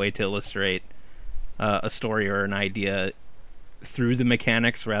mechanics in a way to illustrate a story or an idea through the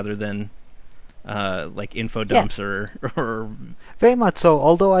mechanics rather than like info dumps or very much so.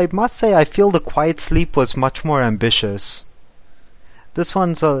 Although I must say, I feel The Quiet Sleep was much more ambitious. This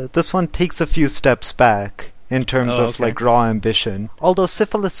one takes a few steps back in terms of okay. like raw ambition. Although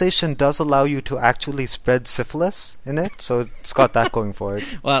Civilization does allow you to actually spread syphilis in it, so it's got that going for it.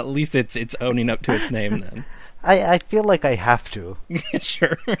 well, at least it's owning up to its name then. I feel like I have to.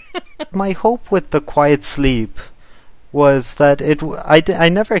 Sure. My hope with The Quiet Sleep was that I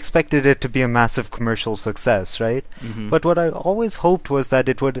never expected it to be a massive commercial success, right? Mm-hmm. But what I always hoped was that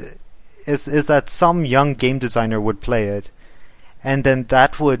is that some young game designer would play it, and then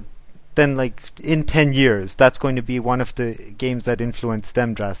like in 10 years, that's going to be one of the games that influenced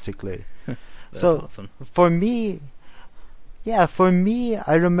them drastically. That's So awesome. for me,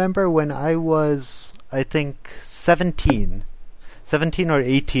 I remember when I was, I think, 17 or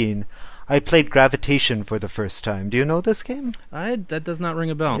 18, I played Gravitation for the first time. Do you know this game? That does not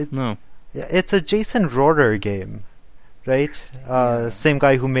ring a bell. No. Yeah, it's a Jason Rohrer game, right? Same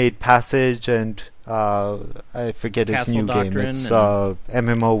guy who made Passage and I forget his Castle new game. Doctrine It's and-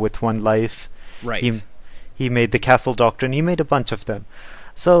 MMO with one life. Right. He made the Castle Doctrine. He made a bunch of them.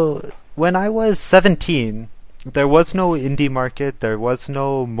 So when I was 17, there was no indie market. There was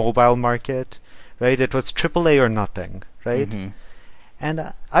no mobile market, right? It was AAA or nothing, right? Mm-hmm.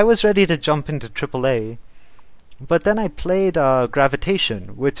 And I was ready to jump into AAA, but then I played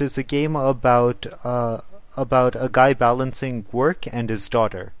Gravitation, which is a game about a guy balancing work and his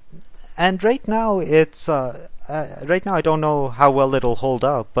daughter. And right now I don't know how well it'll hold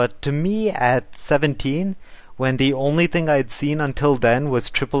up, but to me at 17, when the only thing I'd seen until then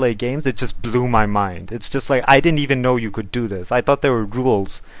was AAA games, it just blew my mind. It's just like, I didn't even know you could do this. I thought there were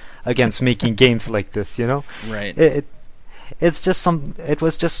rules against making games like this, you know? Right. It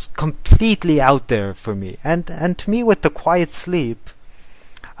was just completely out there for me. And to me, with The Quiet Sleep,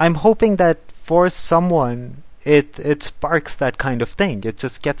 I'm hoping that for someone it sparks that kind of thing. It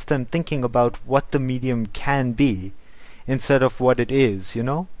just gets them thinking about what the medium can be instead of what it is, you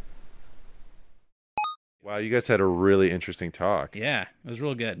know? Wow, you guys had a really interesting talk. Yeah, it was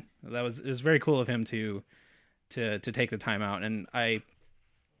real good. It was very cool of him to take the time out, and I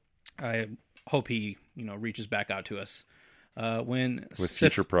hope he reaches back out to us when With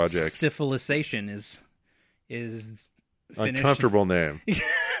future projects. Civilization is finished. Uncomfortable name.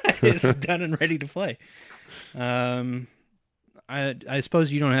 Is done and ready to play. I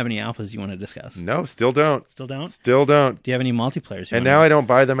suppose you don't have any alphas you want to discuss. No, still don't. Still don't? Still don't. Do you have any multiplayers? And now I don't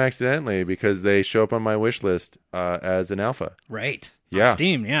buy them accidentally because they show up on my wish list as an alpha. Right. Yeah. On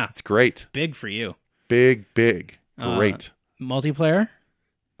Steam, yeah. It's great. Big for you. Big. Great. Multiplayer?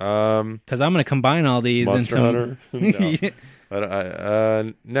 Um, Because I'm going to combine all these Monster into... Hunter? No.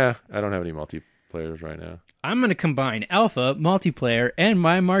 Nah, I don't have any multiplayers right now. I'm going to combine alpha, multiplayer, and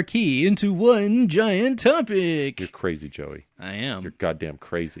my marquee into one giant topic. You're crazy, Joey. I am. You're goddamn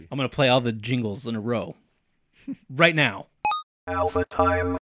crazy. I'm going to play all the jingles in a row. Right now. Alpha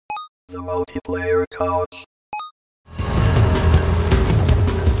time. The multiplayer couch.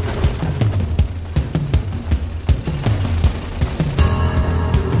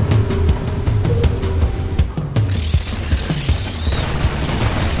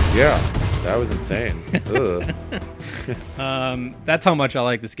 Yeah, that was insane. Ugh. That's how much I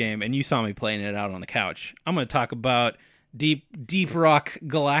like this game, and you saw me playing it out on the couch. I'm going to talk about Deep Rock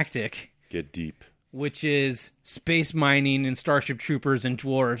Galactic, Get deep. which is space mining and Starship Troopers and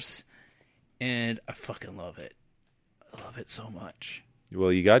dwarves, and I fucking love it. I love it so much.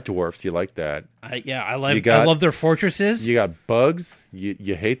 Well, you got dwarfs. You like that. I love their fortresses. You got bugs.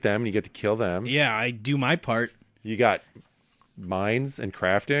 You hate them. And you get to kill them. Yeah, I do my part. You got mines and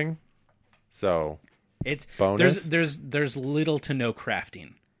crafting. So It's bonus. there's little to no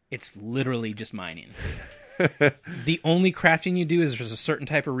crafting. It's literally just mining. The only crafting you do is there's a certain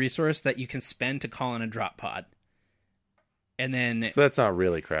type of resource that you can spend to call in a drop pod. And then So that's not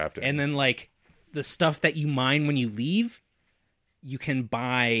really crafting. and then like the stuff that you mine when you leave, you can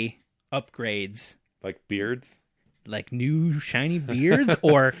buy upgrades like beards. like new shiny beards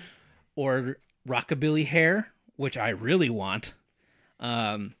or rockabilly hair, which I really want.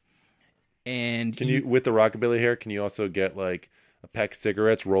 And Can you with the rockabilly hair? Can you also get like a pack of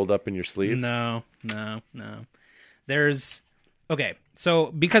cigarettes rolled up in your sleeve? No. Okay, so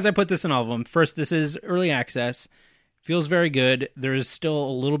because I put this in all of them, first, this is early access. Feels very good. There is still a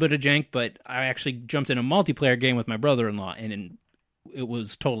little bit of jank, but I actually jumped in a multiplayer game with my brother-in-law, and it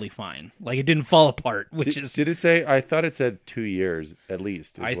was totally fine. Like, it didn't fall apart, which is... Did it say? I thought it said 2 years at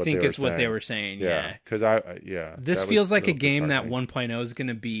least. I think it's what they were saying, yeah. Because This feels like a game that one. 1.0 is going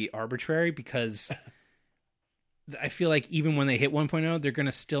to be arbitrary, because I feel like even when they hit 1.0, they're going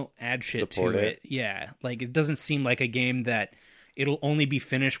to still add shit Support to it. it. Yeah, like it doesn't seem like a game that it'll only be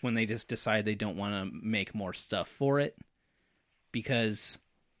finished when they just decide they don't want to make more stuff for it, because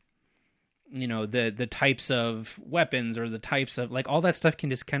you know the types of weapons or the types of like all that stuff can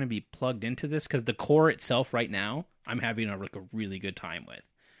just kind of be plugged into this, because the core itself right now I'm having a really good time with.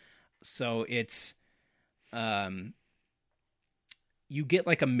 So it's you get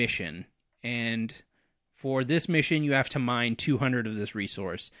like a mission, and for this mission you have to mine 200 of this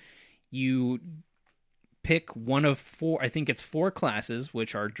resource. You pick one of four, I think it's 4 classes,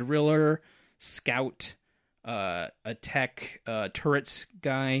 which are driller, scout, a tech, turrets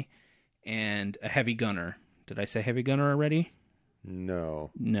guy, and a heavy gunner. Did I say heavy gunner already?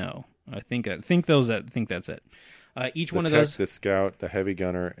 No. No. I think that's it. Each The one of tech, those the scout, the heavy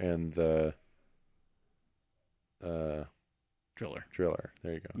gunner, and the driller. driller.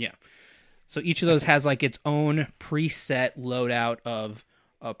 There you go. Yeah. So each of those has like its own preset loadout of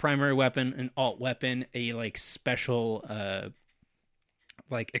a primary weapon, an alt weapon, a like special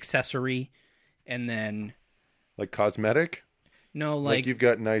like accessory, and then Like cosmetic. no Like you've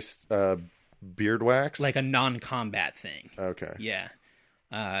got nice beard wax. like a non-combat thing. Okay. Yeah.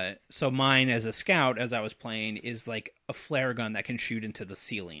 So mine as a scout, as I was playing, is like a flare gun that can shoot into the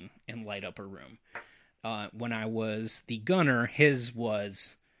ceiling and light up a room. When I was the gunner, his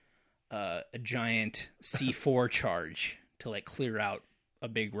was a giant C4 charge to like clear out a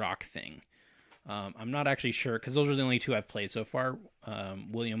big rock thing. I'm not actually sure, because those are the only 2 I've played so far.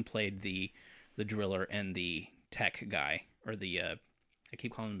 William played the driller and the tech guy, or the I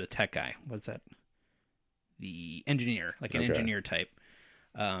keep calling him the tech guy. What's that? The engineer, like an engineer type.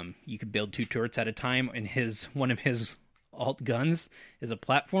 You could build 2 turrets at a time, and one of his alt guns is a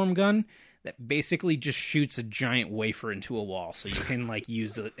platform gun that basically just shoots a giant wafer into a wall, so you can like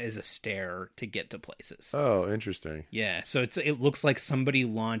use it as a stair to get to places. Oh, interesting. Yeah, so it looks like somebody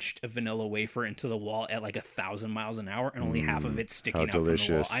launched a vanilla wafer into the wall at like 1,000 miles an hour, and only half of it's sticking out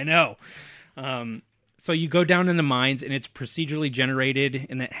delicious. from the wall. I know. So you go down in the mines, and it's procedurally generated,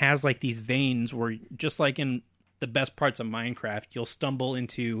 and it has like these veins where, just like in the best parts of Minecraft, you'll stumble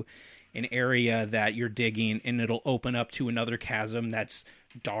into an area that you're digging, and it'll open up to another chasm that's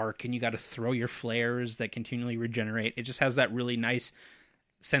dark, and you got to throw your flares that continually regenerate. It just has that really nice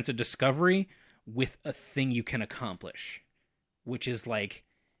sense of discovery with a thing you can accomplish, which is like,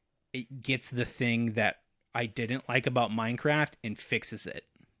 it gets the thing that I didn't like about Minecraft and fixes it.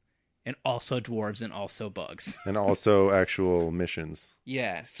 And also dwarves and also bugs. And also actual missions.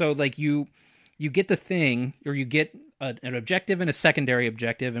 Yeah, so like you get the thing, or you get an objective and a secondary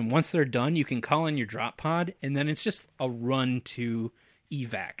objective, and once they're done, you can call in your drop pod, and then it's just a run to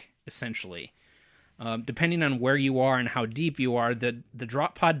evac, essentially. Depending on where you are and how deep you are, the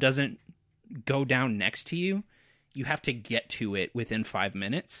drop pod doesn't go down next to you. You have to get to it within 5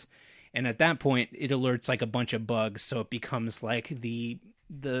 minutes. And at that point, it alerts like a bunch of bugs, so it becomes like the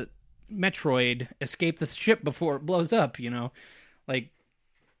Metroid escape the ship before it blows up, you know? Like,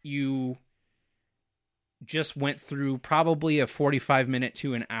 you just went through probably a 45-minute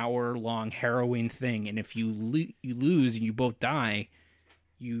to an hour-long harrowing thing, and if you lose and you both die,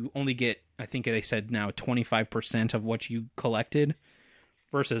 you only get, I think they said now, 25% of what you collected,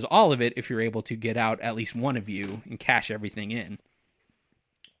 versus all of it if you're able to get out at least one of you and cash everything in.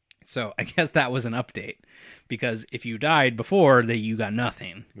 So I guess that was an update, because if you died before, you got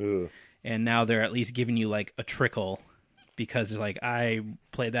nothing. Ugh. And now they're at least giving you like a trickle, because they're like, I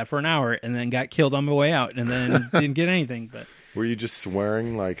played that for an hour and then got killed on my way out and then didn't get anything. But Were you just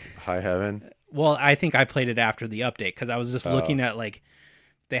swearing like high heaven? well, I think I played it after the update, because I was just looking at like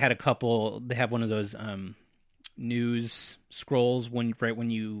they have one of those news scrolls right when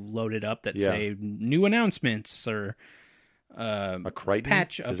you load it up that say new announcements or A Crichton?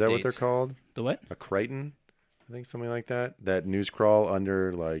 patch updates. Is that what they're called? The what? A Crichton? I think something like that. That news crawl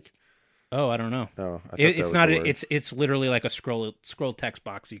under like. Oh, I don't know. Oh, I thought It's that was not. the word. It's literally like a scroll text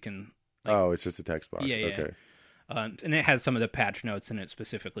box. You can. Oh, it's just a text box. Yeah, yeah. Okay. And it has some of the patch notes, and it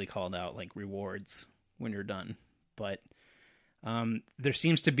specifically called out like rewards when you're done. But there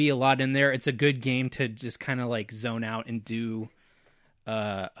seems to be a lot in there. It's a good game to just kind of like zone out and do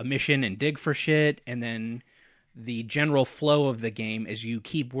a mission and dig for shit, and then the general flow of the game is you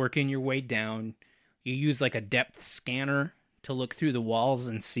keep working your way down. You use like a depth scanner to look through the walls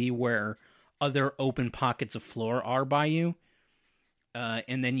and see where other open pockets of floor are by you.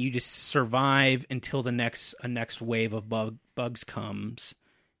 And then you just survive until a next wave of bugs comes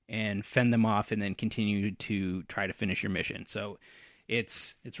and fend them off, and then continue to try to finish your mission. So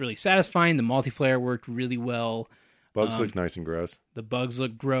it's really satisfying. The multiplayer worked really well. Bugs look nice and gross. The bugs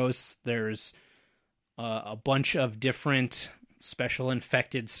look gross. There's a bunch of different special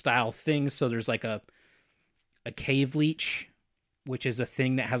infected style things. So there's like a cave leech, which is a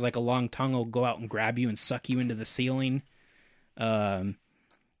thing that has like a long tongue, will go out and grab you and suck you into the ceiling.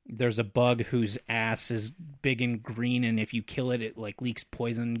 There's a bug whose ass is big and green, and if you kill it, it like leaks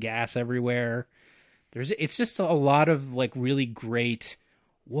poison gas everywhere. It's just a lot of like really great,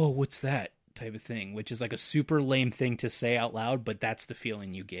 whoa, what's that type of thing, which is like a super lame thing to say out loud, but that's the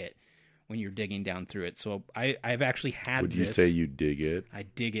feeling you get when you're digging down through it. So I've actually had Would this. you say you dig it? I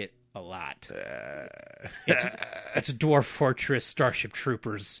dig it a lot. It's Dwarf Fortress Starship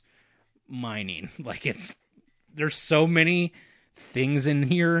Troopers mining. Like there's so many things in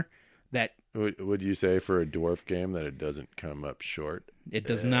here that Would you say for a dwarf game that it doesn't come up short? it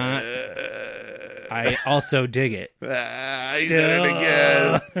does not. I also dig it. He did it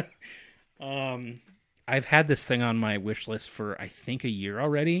again. I've had this thing on my wish list for I think a year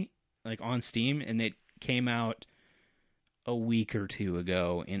already, like on Steam, and it came out a week or two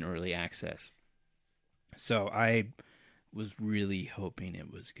ago in early access. So I was really hoping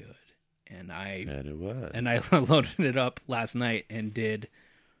it was good. And it was. And I loaded it up last night and did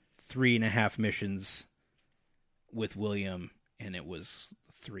 3.5 missions with William, and it was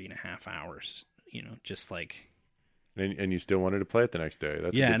 3.5 hours. You know, just like. And you still wanted to play it the next day.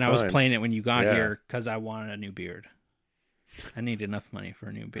 That's a good and I was sign. playing it when you got here because I wanted a new beard. I need enough money for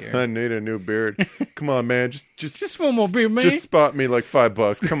a new beard. I need a new beard. Come on, man. Just one more beard, man. Just spot me like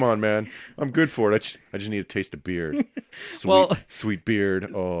 $5. Come on, man. I'm good for it. I just need a taste of beard. Sweet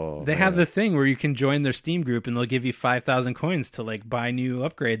beard. Oh, they man. have the thing where you can join their Steam group and they'll give you 5,000 coins to like buy new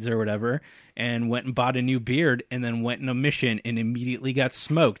upgrades or whatever. And went and bought a new beard and then went in a mission and immediately got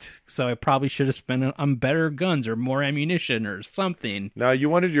smoked. So I probably should have spent it on better guns or more ammunition or something. Now, you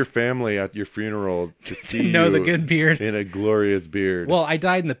wanted your family at your funeral to see know you the good beard. in a glorious beard. Well, I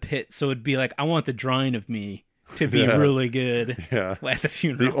died in the pit, so it'd be like, I want the drawing of me to be really good yeah. at the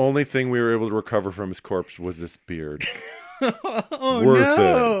funeral. The only thing we were able to recover from his corpse was this beard. Oh, Worth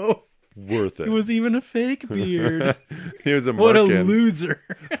no. Worth it. It was even a fake beard. He was a What a merkin. loser.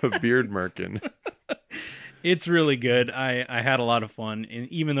 A beard merkin. It's really good. I had a lot of fun. And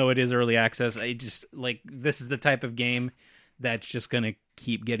even though it is early access, I just like this is the type of game that's just going to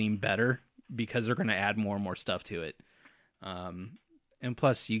keep getting better because they're going to add more and more stuff to it. And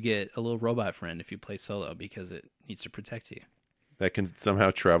plus, you get a little robot friend if you play solo because it needs to protect you. That can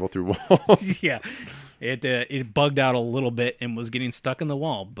somehow travel through walls. Yeah, it bugged out a little bit and was getting stuck in the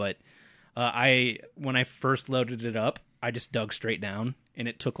wall. But when I first loaded it up, I just dug straight down, and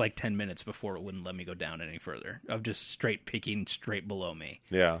it took like 10 minutes before it wouldn't let me go down any further. Of just straight picking straight below me.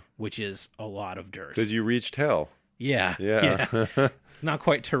 Yeah. Which is a lot of dirt. Because you reached hell. Yeah. Yeah. Not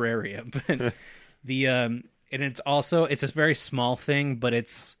quite Terraria, but And it's a very small thing, but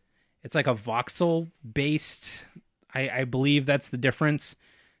it's like a voxel based. I believe that's the difference.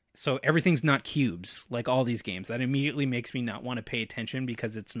 So everything's not cubes like all these games. That immediately makes me not want to pay attention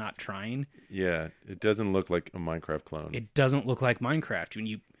because it's not trying. Yeah, it doesn't look like a Minecraft clone. It doesn't look like Minecraft. When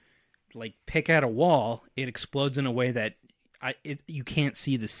you like pick at a wall, it explodes in a way that you can't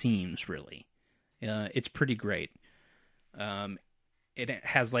see the seams really. It's pretty great. It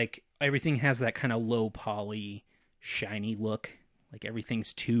has like everything has that kind of low poly, shiny look. Like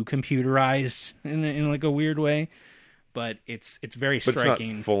everything's too computerized in like a weird way. But it's very striking. But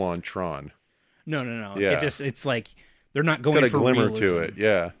it's not full on Tron. No. Yeah. It's like they're not going It's got a for glimmer realism. to it.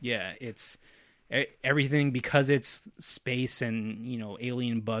 Yeah. Yeah, it's everything because it's space and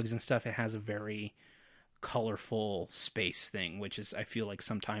alien bugs and stuff. It has a very colorful space thing, which is I feel like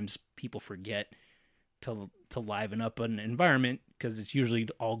sometimes people forget to liven up an environment because it's usually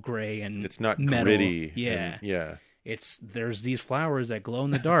all gray and It's not metal. gritty. Yeah. Yeah. There's these flowers that glow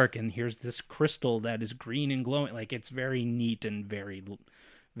in the dark, and here's this crystal that is green and glowing. Like it's very neat and very,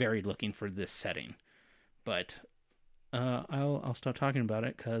 very looking for this setting. But I'll stop talking about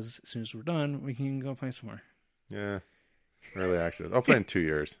it because as soon as we're done, we can go play some more. Yeah. Early access. I'll play in 2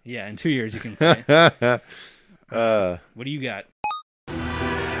 years. Yeah, in 2 years you can play. What do you got?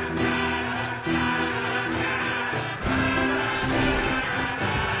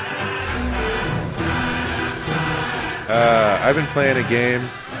 I've been playing a game,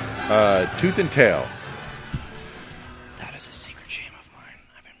 Tooth and Tail. That is a secret shame of mine.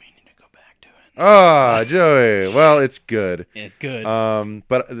 I've been meaning to go back to it. Ah, Joey. Well, it's good. Yeah, good.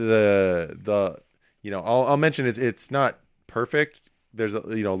 But I'll mention it's not perfect. There's a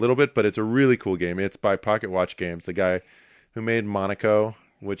little bit, but it's a really cool game. It's by Pocket Watch Games, the guy who made Monaco,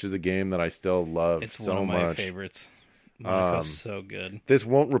 which is a game that I still love it's so one of my much. favorites. Monaco's so good. This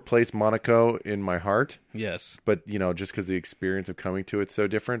won't replace Monaco in my heart, Yes. but just because the experience of coming to it's so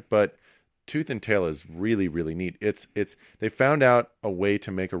different. But Tooth and Tail is really, really neat. It's they found out a way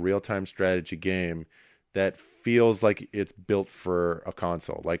to make a real-time strategy game that feels like it's built for a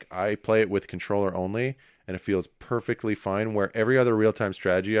console. Like I play it with controller only, and it feels perfectly fine. Where every other real-time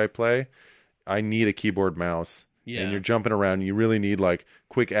strategy I play, I need a keyboard mouse. Yeah. And you're jumping around. And you really need like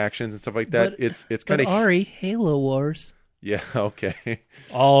quick actions and stuff like that. It's kind of Ari, Halo Wars. yeah, okay.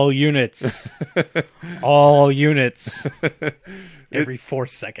 All units. All units. Every 4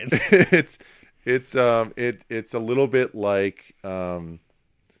 seconds. it's a little bit like at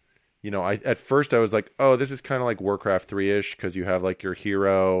first I was like, oh, this is kind of like Warcraft 3-ish because you have like your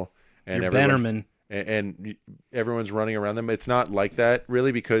hero and Your everyone, bannerman. and everyone's running around them. It's not like that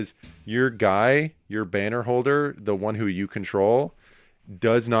really because your guy, your banner holder, the one who you control,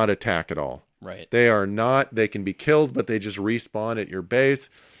 does not attack at all. Right. They can be killed, but they just respawn at your base,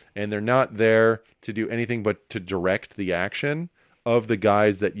 and they're not there to do anything but to direct the action of the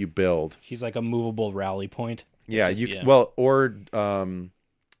guys that you build. He's like a movable rally point. Yeah, or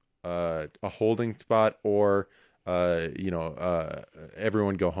a holding spot or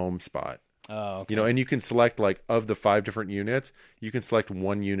everyone go home spot. Oh, okay. And you can select like of the 5 different units, you can select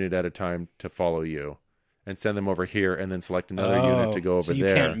one unit at a time to follow you. And send them over here, and then select another unit to go over so you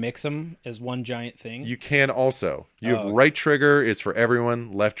there. can't mix them as one giant thing? You can also. You have okay. right trigger is for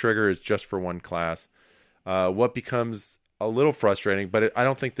everyone. Left trigger is just for one class. What becomes a little frustrating, but I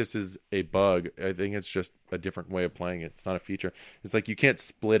don't think this is a bug. I think it's just a different way of playing it. It's not a feature. It's like you can't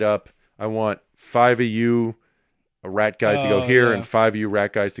split up. I want 5 of you rat guys to go here and 5 of you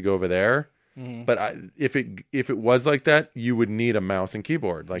rat guys to go over there. Mm-hmm. But if it was like that, you would need a mouse and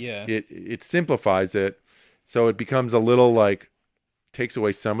keyboard. Like it simplifies it. So it becomes a little like takes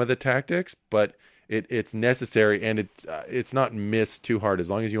away some of the tactics, but it's necessary and it's not missed too hard as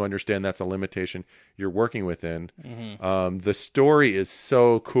long as you understand that's a limitation you're working within. Mm-hmm. The story is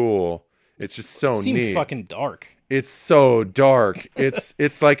so cool. It's just so neat. Seems fucking dark. It's so dark.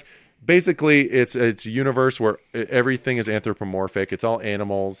 It's like basically it's a universe where everything is anthropomorphic. It's all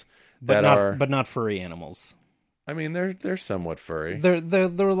animals but not furry animals. I mean, they're somewhat furry. They're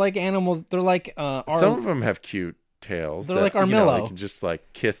like animals. They're like some of them have cute tails. They're like Armello. I can just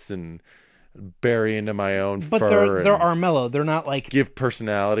like kiss and bury into my own but fur. They're Armello. They're not like give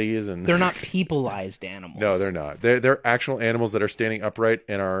personalities and they're not peopleized animals. No, they're not. They're actual animals that are standing upright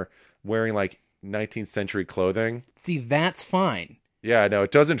and are wearing like 19th century clothing. See, that's fine. Yeah, no,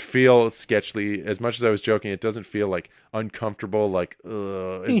 it doesn't feel sketchily. As much as I was joking, it doesn't feel like uncomfortable. Like,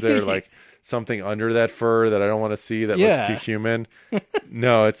 is there like something under that fur that I don't want to see that Yeah. looks too human.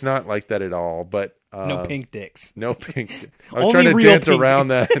 No, it's not like that at all. But No pink dicks. no pink. I was Only trying to real dance pink around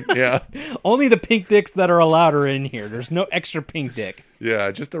that. Yeah, Only the pink dicks that are allowed are in here. There's no extra pink dick.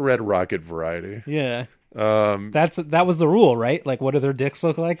 yeah, just the red rocket variety. Yeah. That was the rule, right? Like, what do their dicks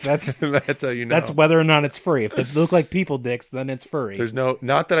look like? That's That's how you know. that's whether or not it's furry. If they look like people dicks, then it's furry. There's not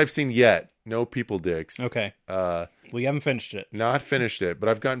that I've seen yet. No people dicks. Okay. We haven't finished it. Not finished it, but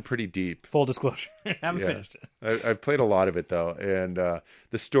I've gotten pretty deep. Full disclosure. haven't Yeah. finished it. I've played a lot of it though, and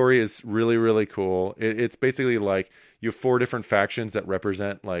the story is really, really cool. It's basically like you have 4 different factions that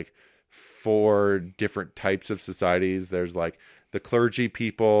represent like 4 different types of societies. There's like the clergy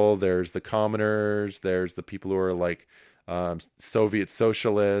people, there's the commoners, there's the people who are like Soviet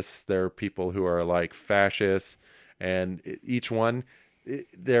socialists, there are people who are like fascists, and each one,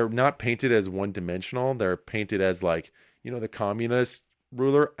 they're not painted as one-dimensional. They're painted as like, the communist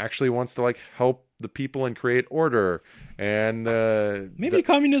ruler actually wants to like help the people and create order, and Maybe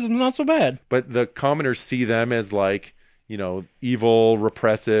communism's not so bad. but the commoners see them as like, evil,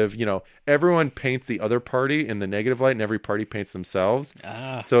 repressive. Everyone paints the other party in the negative light, and every party paints themselves.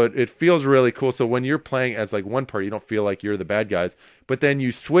 So it feels really cool. So when you're playing as like one party, you don't feel like you're the bad guys, but then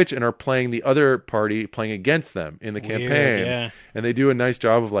you switch and are playing the other party, playing against them in the campaign. Yeah. And they do a nice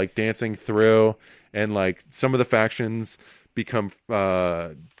job of like dancing through, and like some of the factions become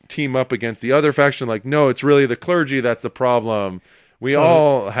team up against the other faction. Like, no, it's really the clergy that's the problem. We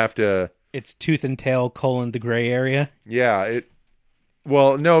all have to. It's tooth and tail, the gray area. Yeah,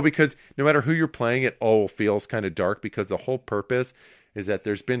 well, no, because no matter who you're playing, it all feels kind of dark, because the whole purpose is that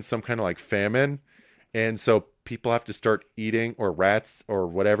there's been some kind of like famine, and so people have to start eating, or rats, or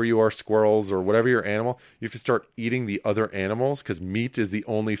whatever you are, squirrels, or whatever your animal, you have to start eating the other animals, because meat is the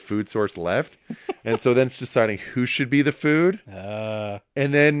only food source left. And so then it's deciding who should be the food. And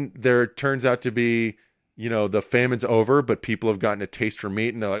then there turns out to be, the famine's over, but people have gotten a taste for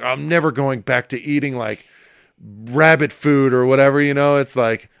meat, and they're like, I'm never going back to eating like rabbit food or whatever. It's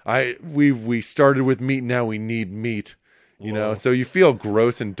like we started with meat, now we need meat. So you feel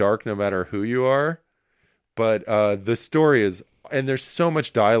gross and dark no matter who you are. But the story is, and there's so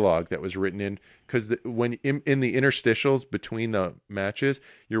much dialogue that was written in, because when in the interstitials between the matches,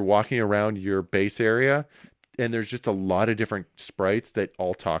 you're walking around your base area, and there's just a lot of different sprites that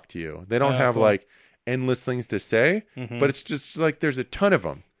all talk to you. They don't have cool. like endless things to say, but it's just like there's a ton of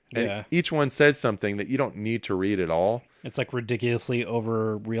them, and Yeah. each one says something that you don't need to read at all. It's like ridiculously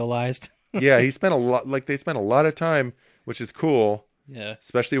over realized. Yeah, they spent a lot of time, which is cool, Yeah.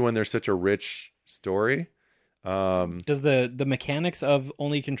 especially when there's such a rich story. Does the mechanics of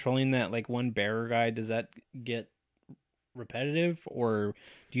only controlling that like one bearer guy, does that get repetitive, or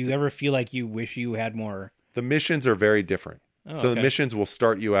do you ever feel like you wish you had more? The missions are very different. Oh, So the okay. missions will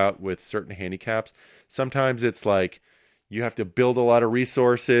start you out with certain handicaps. Sometimes it's like you have to build a lot of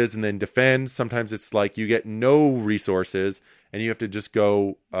resources and then defend. Sometimes it's like you get no resources and you have to just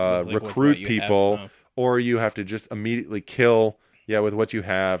go With, like, with recruit what you people, have. or you have to just immediately kill, with what you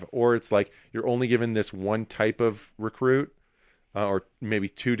have. Or it's like you're only given this one type of recruit, or maybe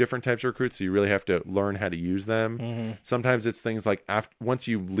 2 different types of recruits, so you really have to learn how to use them. Mm-hmm. Sometimes it's things like once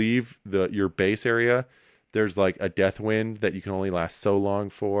you leave your base area, there's like a death wind that you can only last so long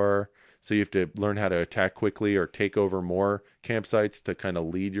for. So you have to learn how to attack quickly or take over more campsites to kind of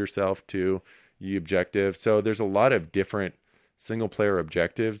lead yourself to the objective. So there's a lot of different single player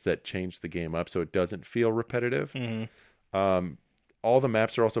objectives that change the game up so it doesn't feel repetitive. Mm-hmm. All the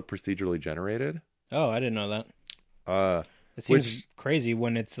maps are also procedurally generated. Oh, I didn't know that. It seems crazy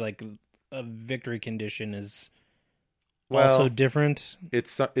when it's like a victory condition is also different.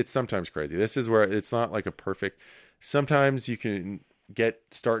 It's sometimes crazy. This is where it's not like a perfect. Sometimes you can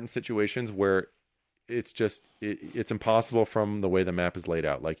start in situations where it's just it's impossible from the way the map is laid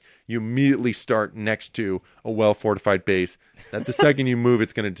out. Like you immediately start next to a well fortified base that the second you move,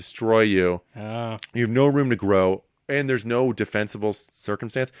 it's going to destroy you. You have no room to grow, and there's no defensible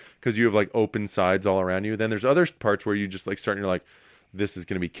circumstance because you have like open sides all around you. Then there's other parts where you just like start and you're like, this is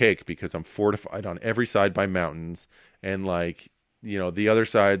going to be cake because I'm fortified on every side by mountains, and like, the other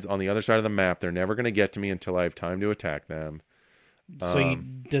sides on the other side of the map, they're never going to get to me until I have time to attack them. So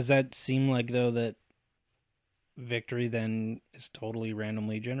does that seem like, though, that victory then is totally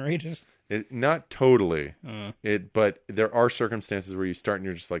randomly generated? Not totally. But there are circumstances where you start and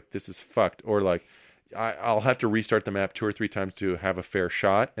you're just like, this is fucked, or like I'll have to restart the map 2 or 3 times to have a fair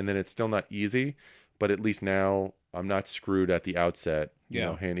shot, and then it's still not easy, but at least now I'm not screwed at the outset,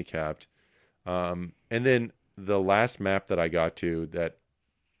 handicapped. And then the last map that I got to that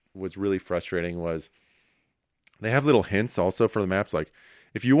was really frustrating was they have little hints also for the maps. Like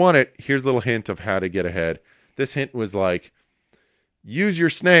if you want it, here's a little hint of how to get ahead. This hint was like, use your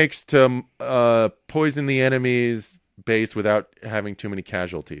snakes to poison the enemy's base without having too many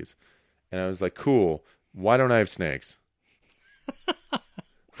casualties. And I was like, cool. Why don't I have snakes?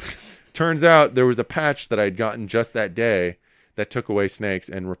 Turns out there was a patch that I'd gotten just that day that took away snakes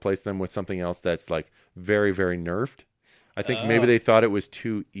and replaced them with something else that's like very, very nerfed. I think maybe they thought it was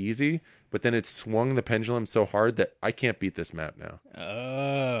too easy, but then it swung the pendulum so hard that I can't beat this map now.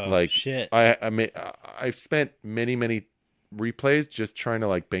 Oh, Like, shit. I've spent many replays just trying to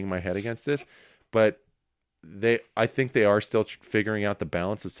like bang my head against this, but I think they are still figuring out the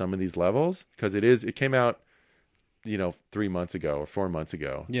balance of some of these levels, because it came out 3 months ago or 4 months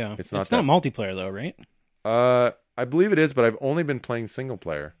ago. Yeah. It's not multiplayer though, right? I believe it is, but I've only been playing single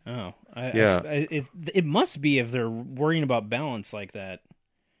player. Oh. Yeah. It must be if they're worrying about balance like that.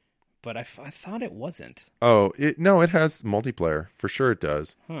 But I thought it wasn't. Oh, no, it has multiplayer. For sure it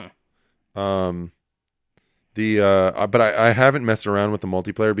does. Huh. But I haven't messed around with the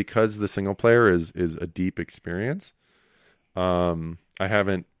multiplayer because the single player is a deep experience. I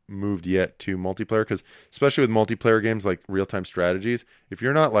haven't moved yet to multiplayer, because especially with multiplayer games like real-time strategies, if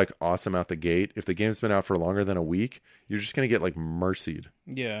you're not like awesome out the gate, if the game's been out for longer than a week, you're just going to get like mercied.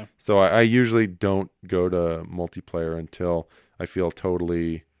 Yeah. So I usually don't go to multiplayer until I feel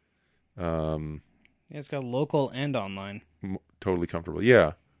totally It's got local and online. totally comfortable.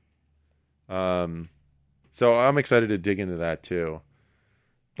 Yeah. So I'm excited to dig into that too.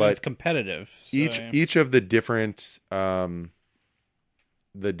 But But it's competitive. So each of the different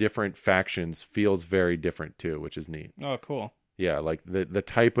factions feels very different too, which is neat. Oh, cool. Yeah, like the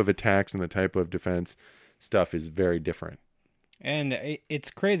type of attacks and the type of defense stuff is very different. And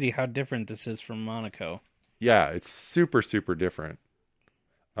it's crazy how different this is from Monaco. Yeah, it's super, super different.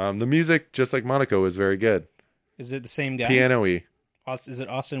 The music, just like Monaco, is very good. Is it the same guy? Piano-y. Is it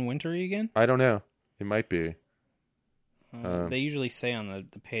Austin Wintory again? I don't know. It might be. They usually say on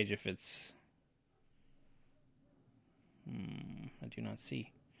the page if it's... I do not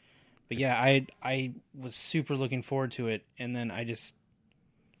see. But yeah, I was super looking forward to it, and then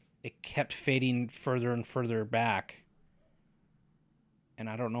it kept fading further and further back. And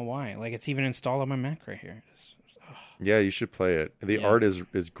I don't know why. Like, it's even installed on my Mac right here. Yeah, you should play it. The Yeah. art is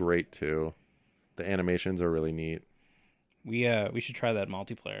great too. The animations are really neat. We should try that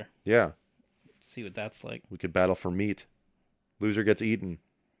multiplayer. Yeah, See what that's like. we could battle for meat. Loser gets eaten.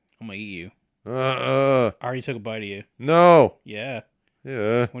 I'm gonna eat you. I I already took a bite of you. No. Yeah.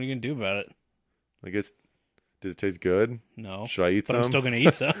 Yeah. What are you gonna do about it? I guess. Did it taste good? No. Should I eat But some? I'm still gonna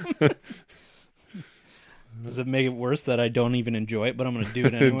eat some. Does it make it worse that I don't even enjoy it, but I'm gonna do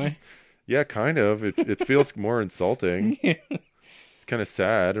it anyway? Yeah, kind of. It feels more insulting. Yeah. It's kind of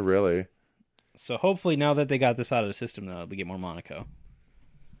sad, really. So hopefully now that they got this out of the system, though, we get more Monaco.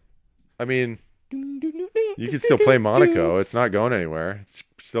 I mean, you can still play Monaco. It's not going anywhere. It's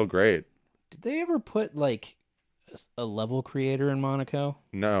still great. Did they ever put like a level creator in Monaco?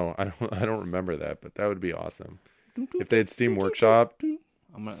 No, I don't remember that, but that would be awesome. If they had Steam Workshop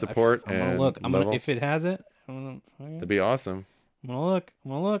support I'm gonna and look. level, If it has it, I'm that'd be awesome. gonna look.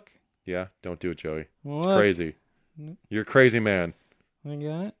 I'm gonna look. Yeah, don't do it, Joey. I'm It's gonna look. crazy. You're a crazy man. I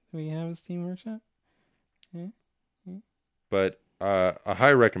got it. Do we have a Steam Workshop? But a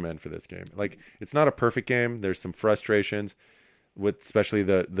high recommend for this game. Like, it's not a perfect game. There's some frustrations with especially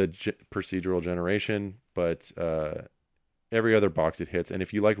the procedural generation, but every other box it hits. And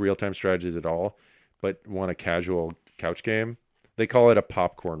if you like real-time strategies at all, but want a casual couch game, they call it a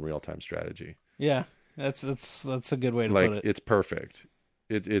popcorn real-time strategy. Yeah, that's a good way to Like, put it. it's perfect.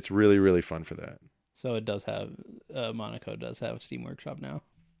 It's really, really fun for that. So it does have Monaco does have Steam Workshop now,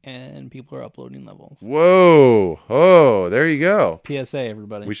 and people are uploading levels. Whoa! Oh, there you go. PSA,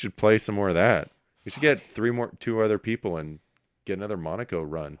 everybody. We should play some more of that. We should get two other people and get another Monaco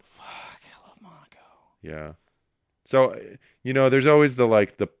run. Fuck, I love Monaco. Yeah. So, there's always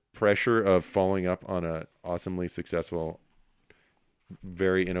the pressure of following up on a awesomely successful,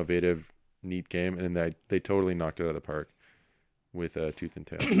 very innovative, neat game, and they totally knocked it out of the park with Tooth and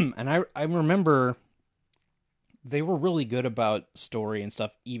Tail. And I remember they were really good about story and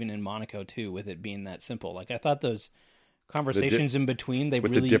stuff, even in Monaco too, with it being that simple. Like, I thought those conversations in between,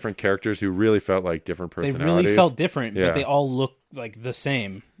 with the different characters who really felt like different they personalities. really felt different, Yeah. but they all look like the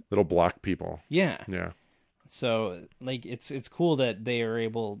same. Little block people. Yeah. Yeah. So like it's cool that they are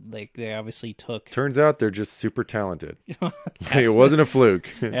able, like, they obviously took Turns out they're just super talented. Like, it wasn't a fluke.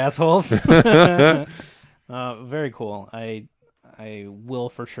 assholes. Very cool. I will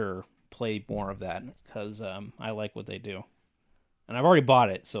for sure play more of that because I like what they do, and I've already bought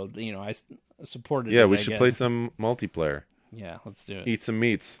it, so I supported. Yeah, it, we I should guess. play some multiplayer. Yeah, let's do it. Eat some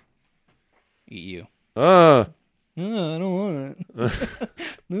meats. Eat you. Uh, No, I don't want it.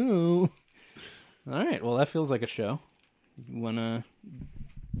 No. All right. Well, that feels like a show. Should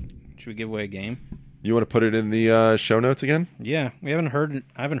we give away a game? you want to put it in the show notes again? Yeah, I haven't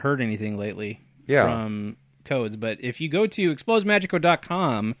heard anything lately Yeah. from codes, but if you go to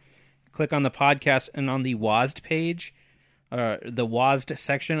exploseMagico.com, click on the podcast and on the WASD page, the WASD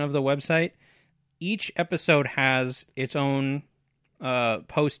section of the website, each episode has its own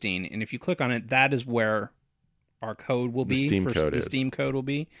posting, and if you click on it, that is where our code will be. Steam code is. Steam code will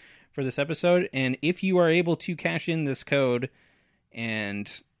be for this episode, and if you are able to cash in this code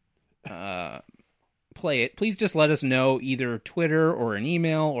and play it, please just let us know, either Twitter or an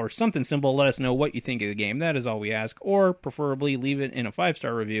email or something simple. Let us know what you think of the game. That is all we ask. Or preferably leave it in a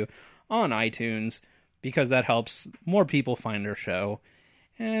 5-star review on iTunes, because that helps more people find our show.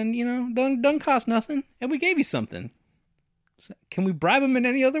 And, don't cost nothing. And we gave you something. So, can we bribe them in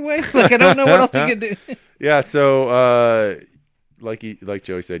any other way? Like, I don't know what else you can do. Yeah, so like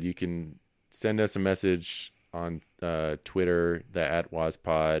Joey said, you can send us a message on Twitter, the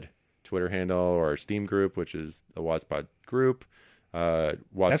 @WazPod Twitter handle, or our Steam group, which is the WazPod group. That's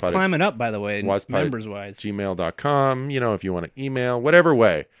WazPod climbing up, by the way, WazPod members-wise. gmail.com. If you want to email, whatever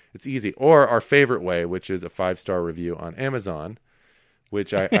way, it's easy. Or our favorite way, which is a 5-star review on Amazon,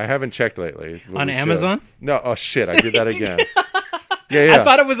 which I haven't checked lately. On Amazon? No, oh shit, I did that again. Yeah. I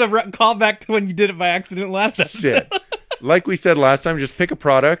thought it was a callback to when you did it by accident last episode. Shit. Like we said last time, just pick a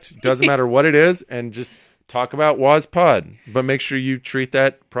product, doesn't matter what it is, and just talk about WazPod. But make sure you treat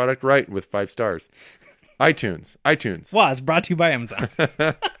that product right with 5 stars. iTunes. Was brought to you by Amazon.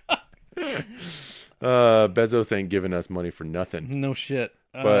 Bezos ain't giving us money for nothing. No shit.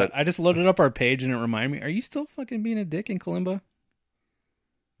 But I just loaded up our page and it reminded me, are you still fucking being a dick in Kalimba?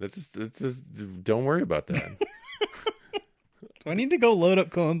 That's just don't worry about that. Do I need to go load up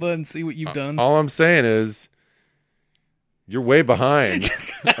Kalimba and see what you've done? All I'm saying is you're way behind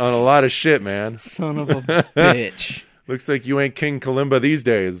on a lot of shit, man. Son of a bitch. Looks like you ain't King Kalimba these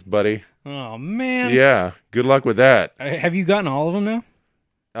days, buddy. Oh, man. Yeah, good luck with that. Have you gotten all of them now?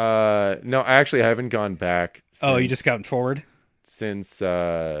 No, actually, I haven't gone back. Oh, you just gotten forward? Since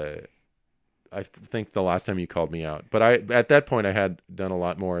I think the last time you called me out. But at that point, I had done a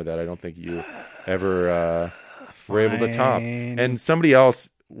lot more that I don't think you ever were able to top. And somebody else,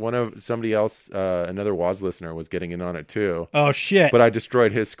 another Waz listener was getting in on it too. Oh, shit. But I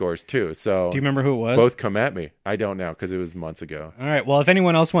destroyed his scores too. So do you remember who it was? Both come at me. I don't now because it was months ago. All right. Well, if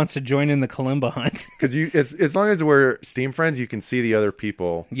anyone else wants to join in the Kalimba hunt. Because as long as we're Steam friends, you can see the other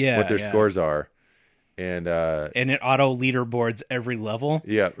people, what their scores are. And it auto leaderboards every level.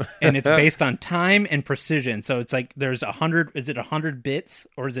 Yeah. And it's based on time and precision. So it's like there's 100. Is it 100 bits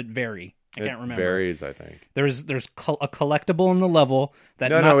or does it vary? I can't remember. It varies, I think. There's a collectible in the level that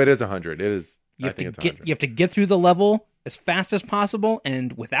no, it is 100. It is. You I think it's 100. 100. You have to get through the level as fast as possible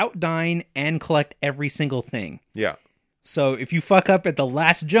and without dying and collect every single thing. Yeah. So if you fuck up at the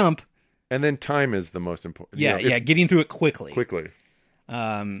last jump, and then time is the most important. Yeah, getting through it quickly.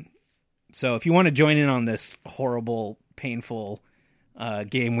 So if you want to join in on this horrible, painful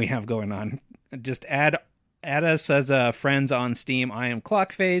game we have going on, just add us as friends on Steam. I am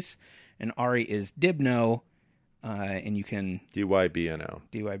Clockface, and Ari is Dibno, and you can DYBNO.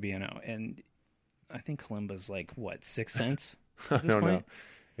 DYBNO, and I think Kalimba's like what, 6 cents? I don't know.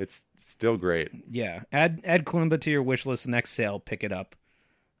 It's still great. Yeah, add Kalimba to your wish list. Next sale, pick it up,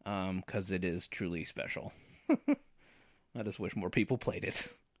 because it is truly special. I just wish more people played it.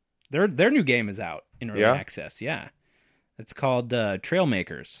 Their new game is out in early access. Yeah, it's called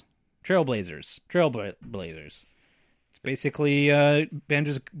Trailblazers. It's basically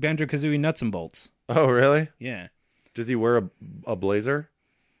Banjo-Kazooie nuts and bolts. Oh, really? Yeah. Does he wear a blazer?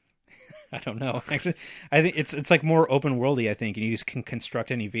 I don't know. Actually, I think it's like more open worldy. I think, and you just can construct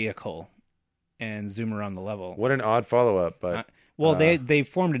any vehicle and zoom around the level. What an odd follow up, but they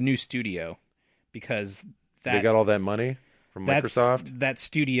formed a new studio because they got all that money from Microsoft. That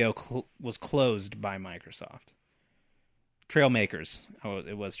studio was closed by Microsoft. Trailmakers. Oh,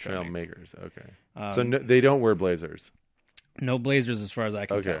 it was Trailmakers. Okay. So they don't wear blazers. No blazers, as far as I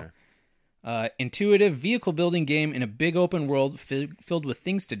can tell. Intuitive vehicle building game in a big open world filled with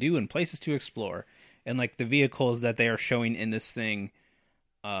things to do and places to explore. And like the vehicles that they are showing in this thing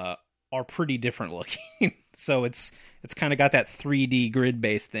are pretty different looking. So it's kind of got that 3D grid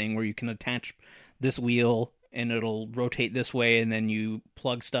based thing where you can attach this wheel and it'll rotate this way, and then you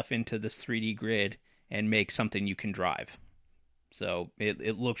plug stuff into this 3D grid and make something you can drive. So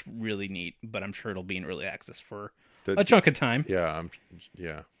it looks really neat, but I'm sure it'll be in early access for a chunk of time. Yeah,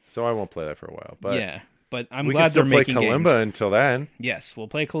 So I won't play that for a while. But yeah, but I'm We glad can still they're play making Kalimba games. until then. Yes, we'll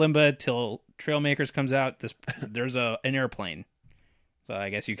play Kalimba till Trailmakers comes out. There's an airplane, so I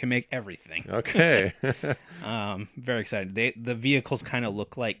guess you can make everything. Okay. Very excited. The vehicles kind of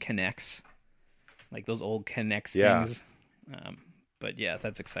look like Kinects, like those old Kinects Yeah. things. But yeah,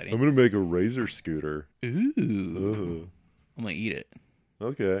 that's exciting. I'm going to make a Razor scooter. Ooh, Ugh. I'm gonna eat it.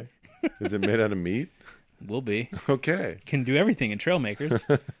 Okay. Is it made out of meat? Will be. Okay. Can do everything in Trailmakers.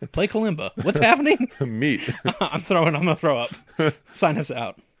 Play Kalimba. What's happening? Meat. I'm gonna throw up. Sign us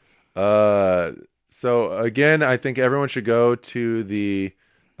out. So again, I think everyone should go to the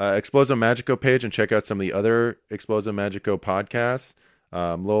Exploso Magico page and check out some of the other Exploso Magico podcasts.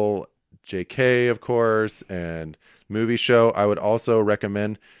 Lil JK, of course, and Movie Show. I would also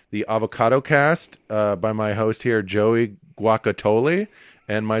recommend the Avocado Cast by my host here, Joey Guacatoli,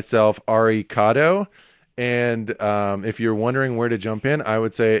 and myself, Ari Cado. And if you're wondering where to jump in, I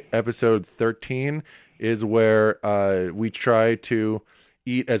would say episode 13 is where we try to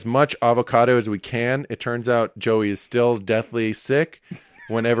eat as much avocado as we can. It turns out Joey is still deathly sick.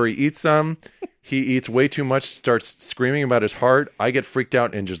 Whenever he eats some, he eats way too much, starts screaming about his heart. I get freaked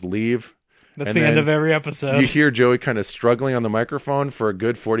out and just leave. That's And the end then of every episode. You hear Joey kind of struggling on the microphone for a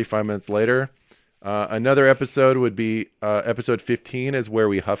good 45 minutes later. Another episode would be episode 15 is where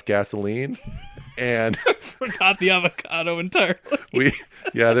we huff gasoline. And Forgot the avocado entirely.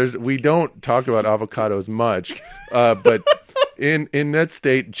 we don't talk about avocados much, but in that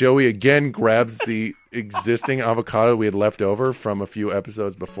state, Joey again grabs the existing avocado we had left over from a few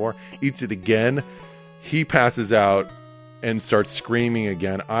episodes before, eats it again. He passes out and starts screaming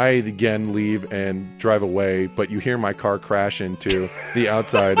again. I again leave and drive away, but you hear my car crash into the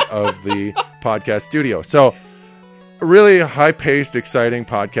outside of the podcast studio. So, a really high-paced, exciting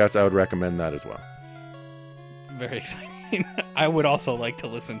podcast. I would recommend that as well. Very exciting. I would also like to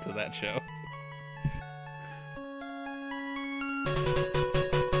listen to that show.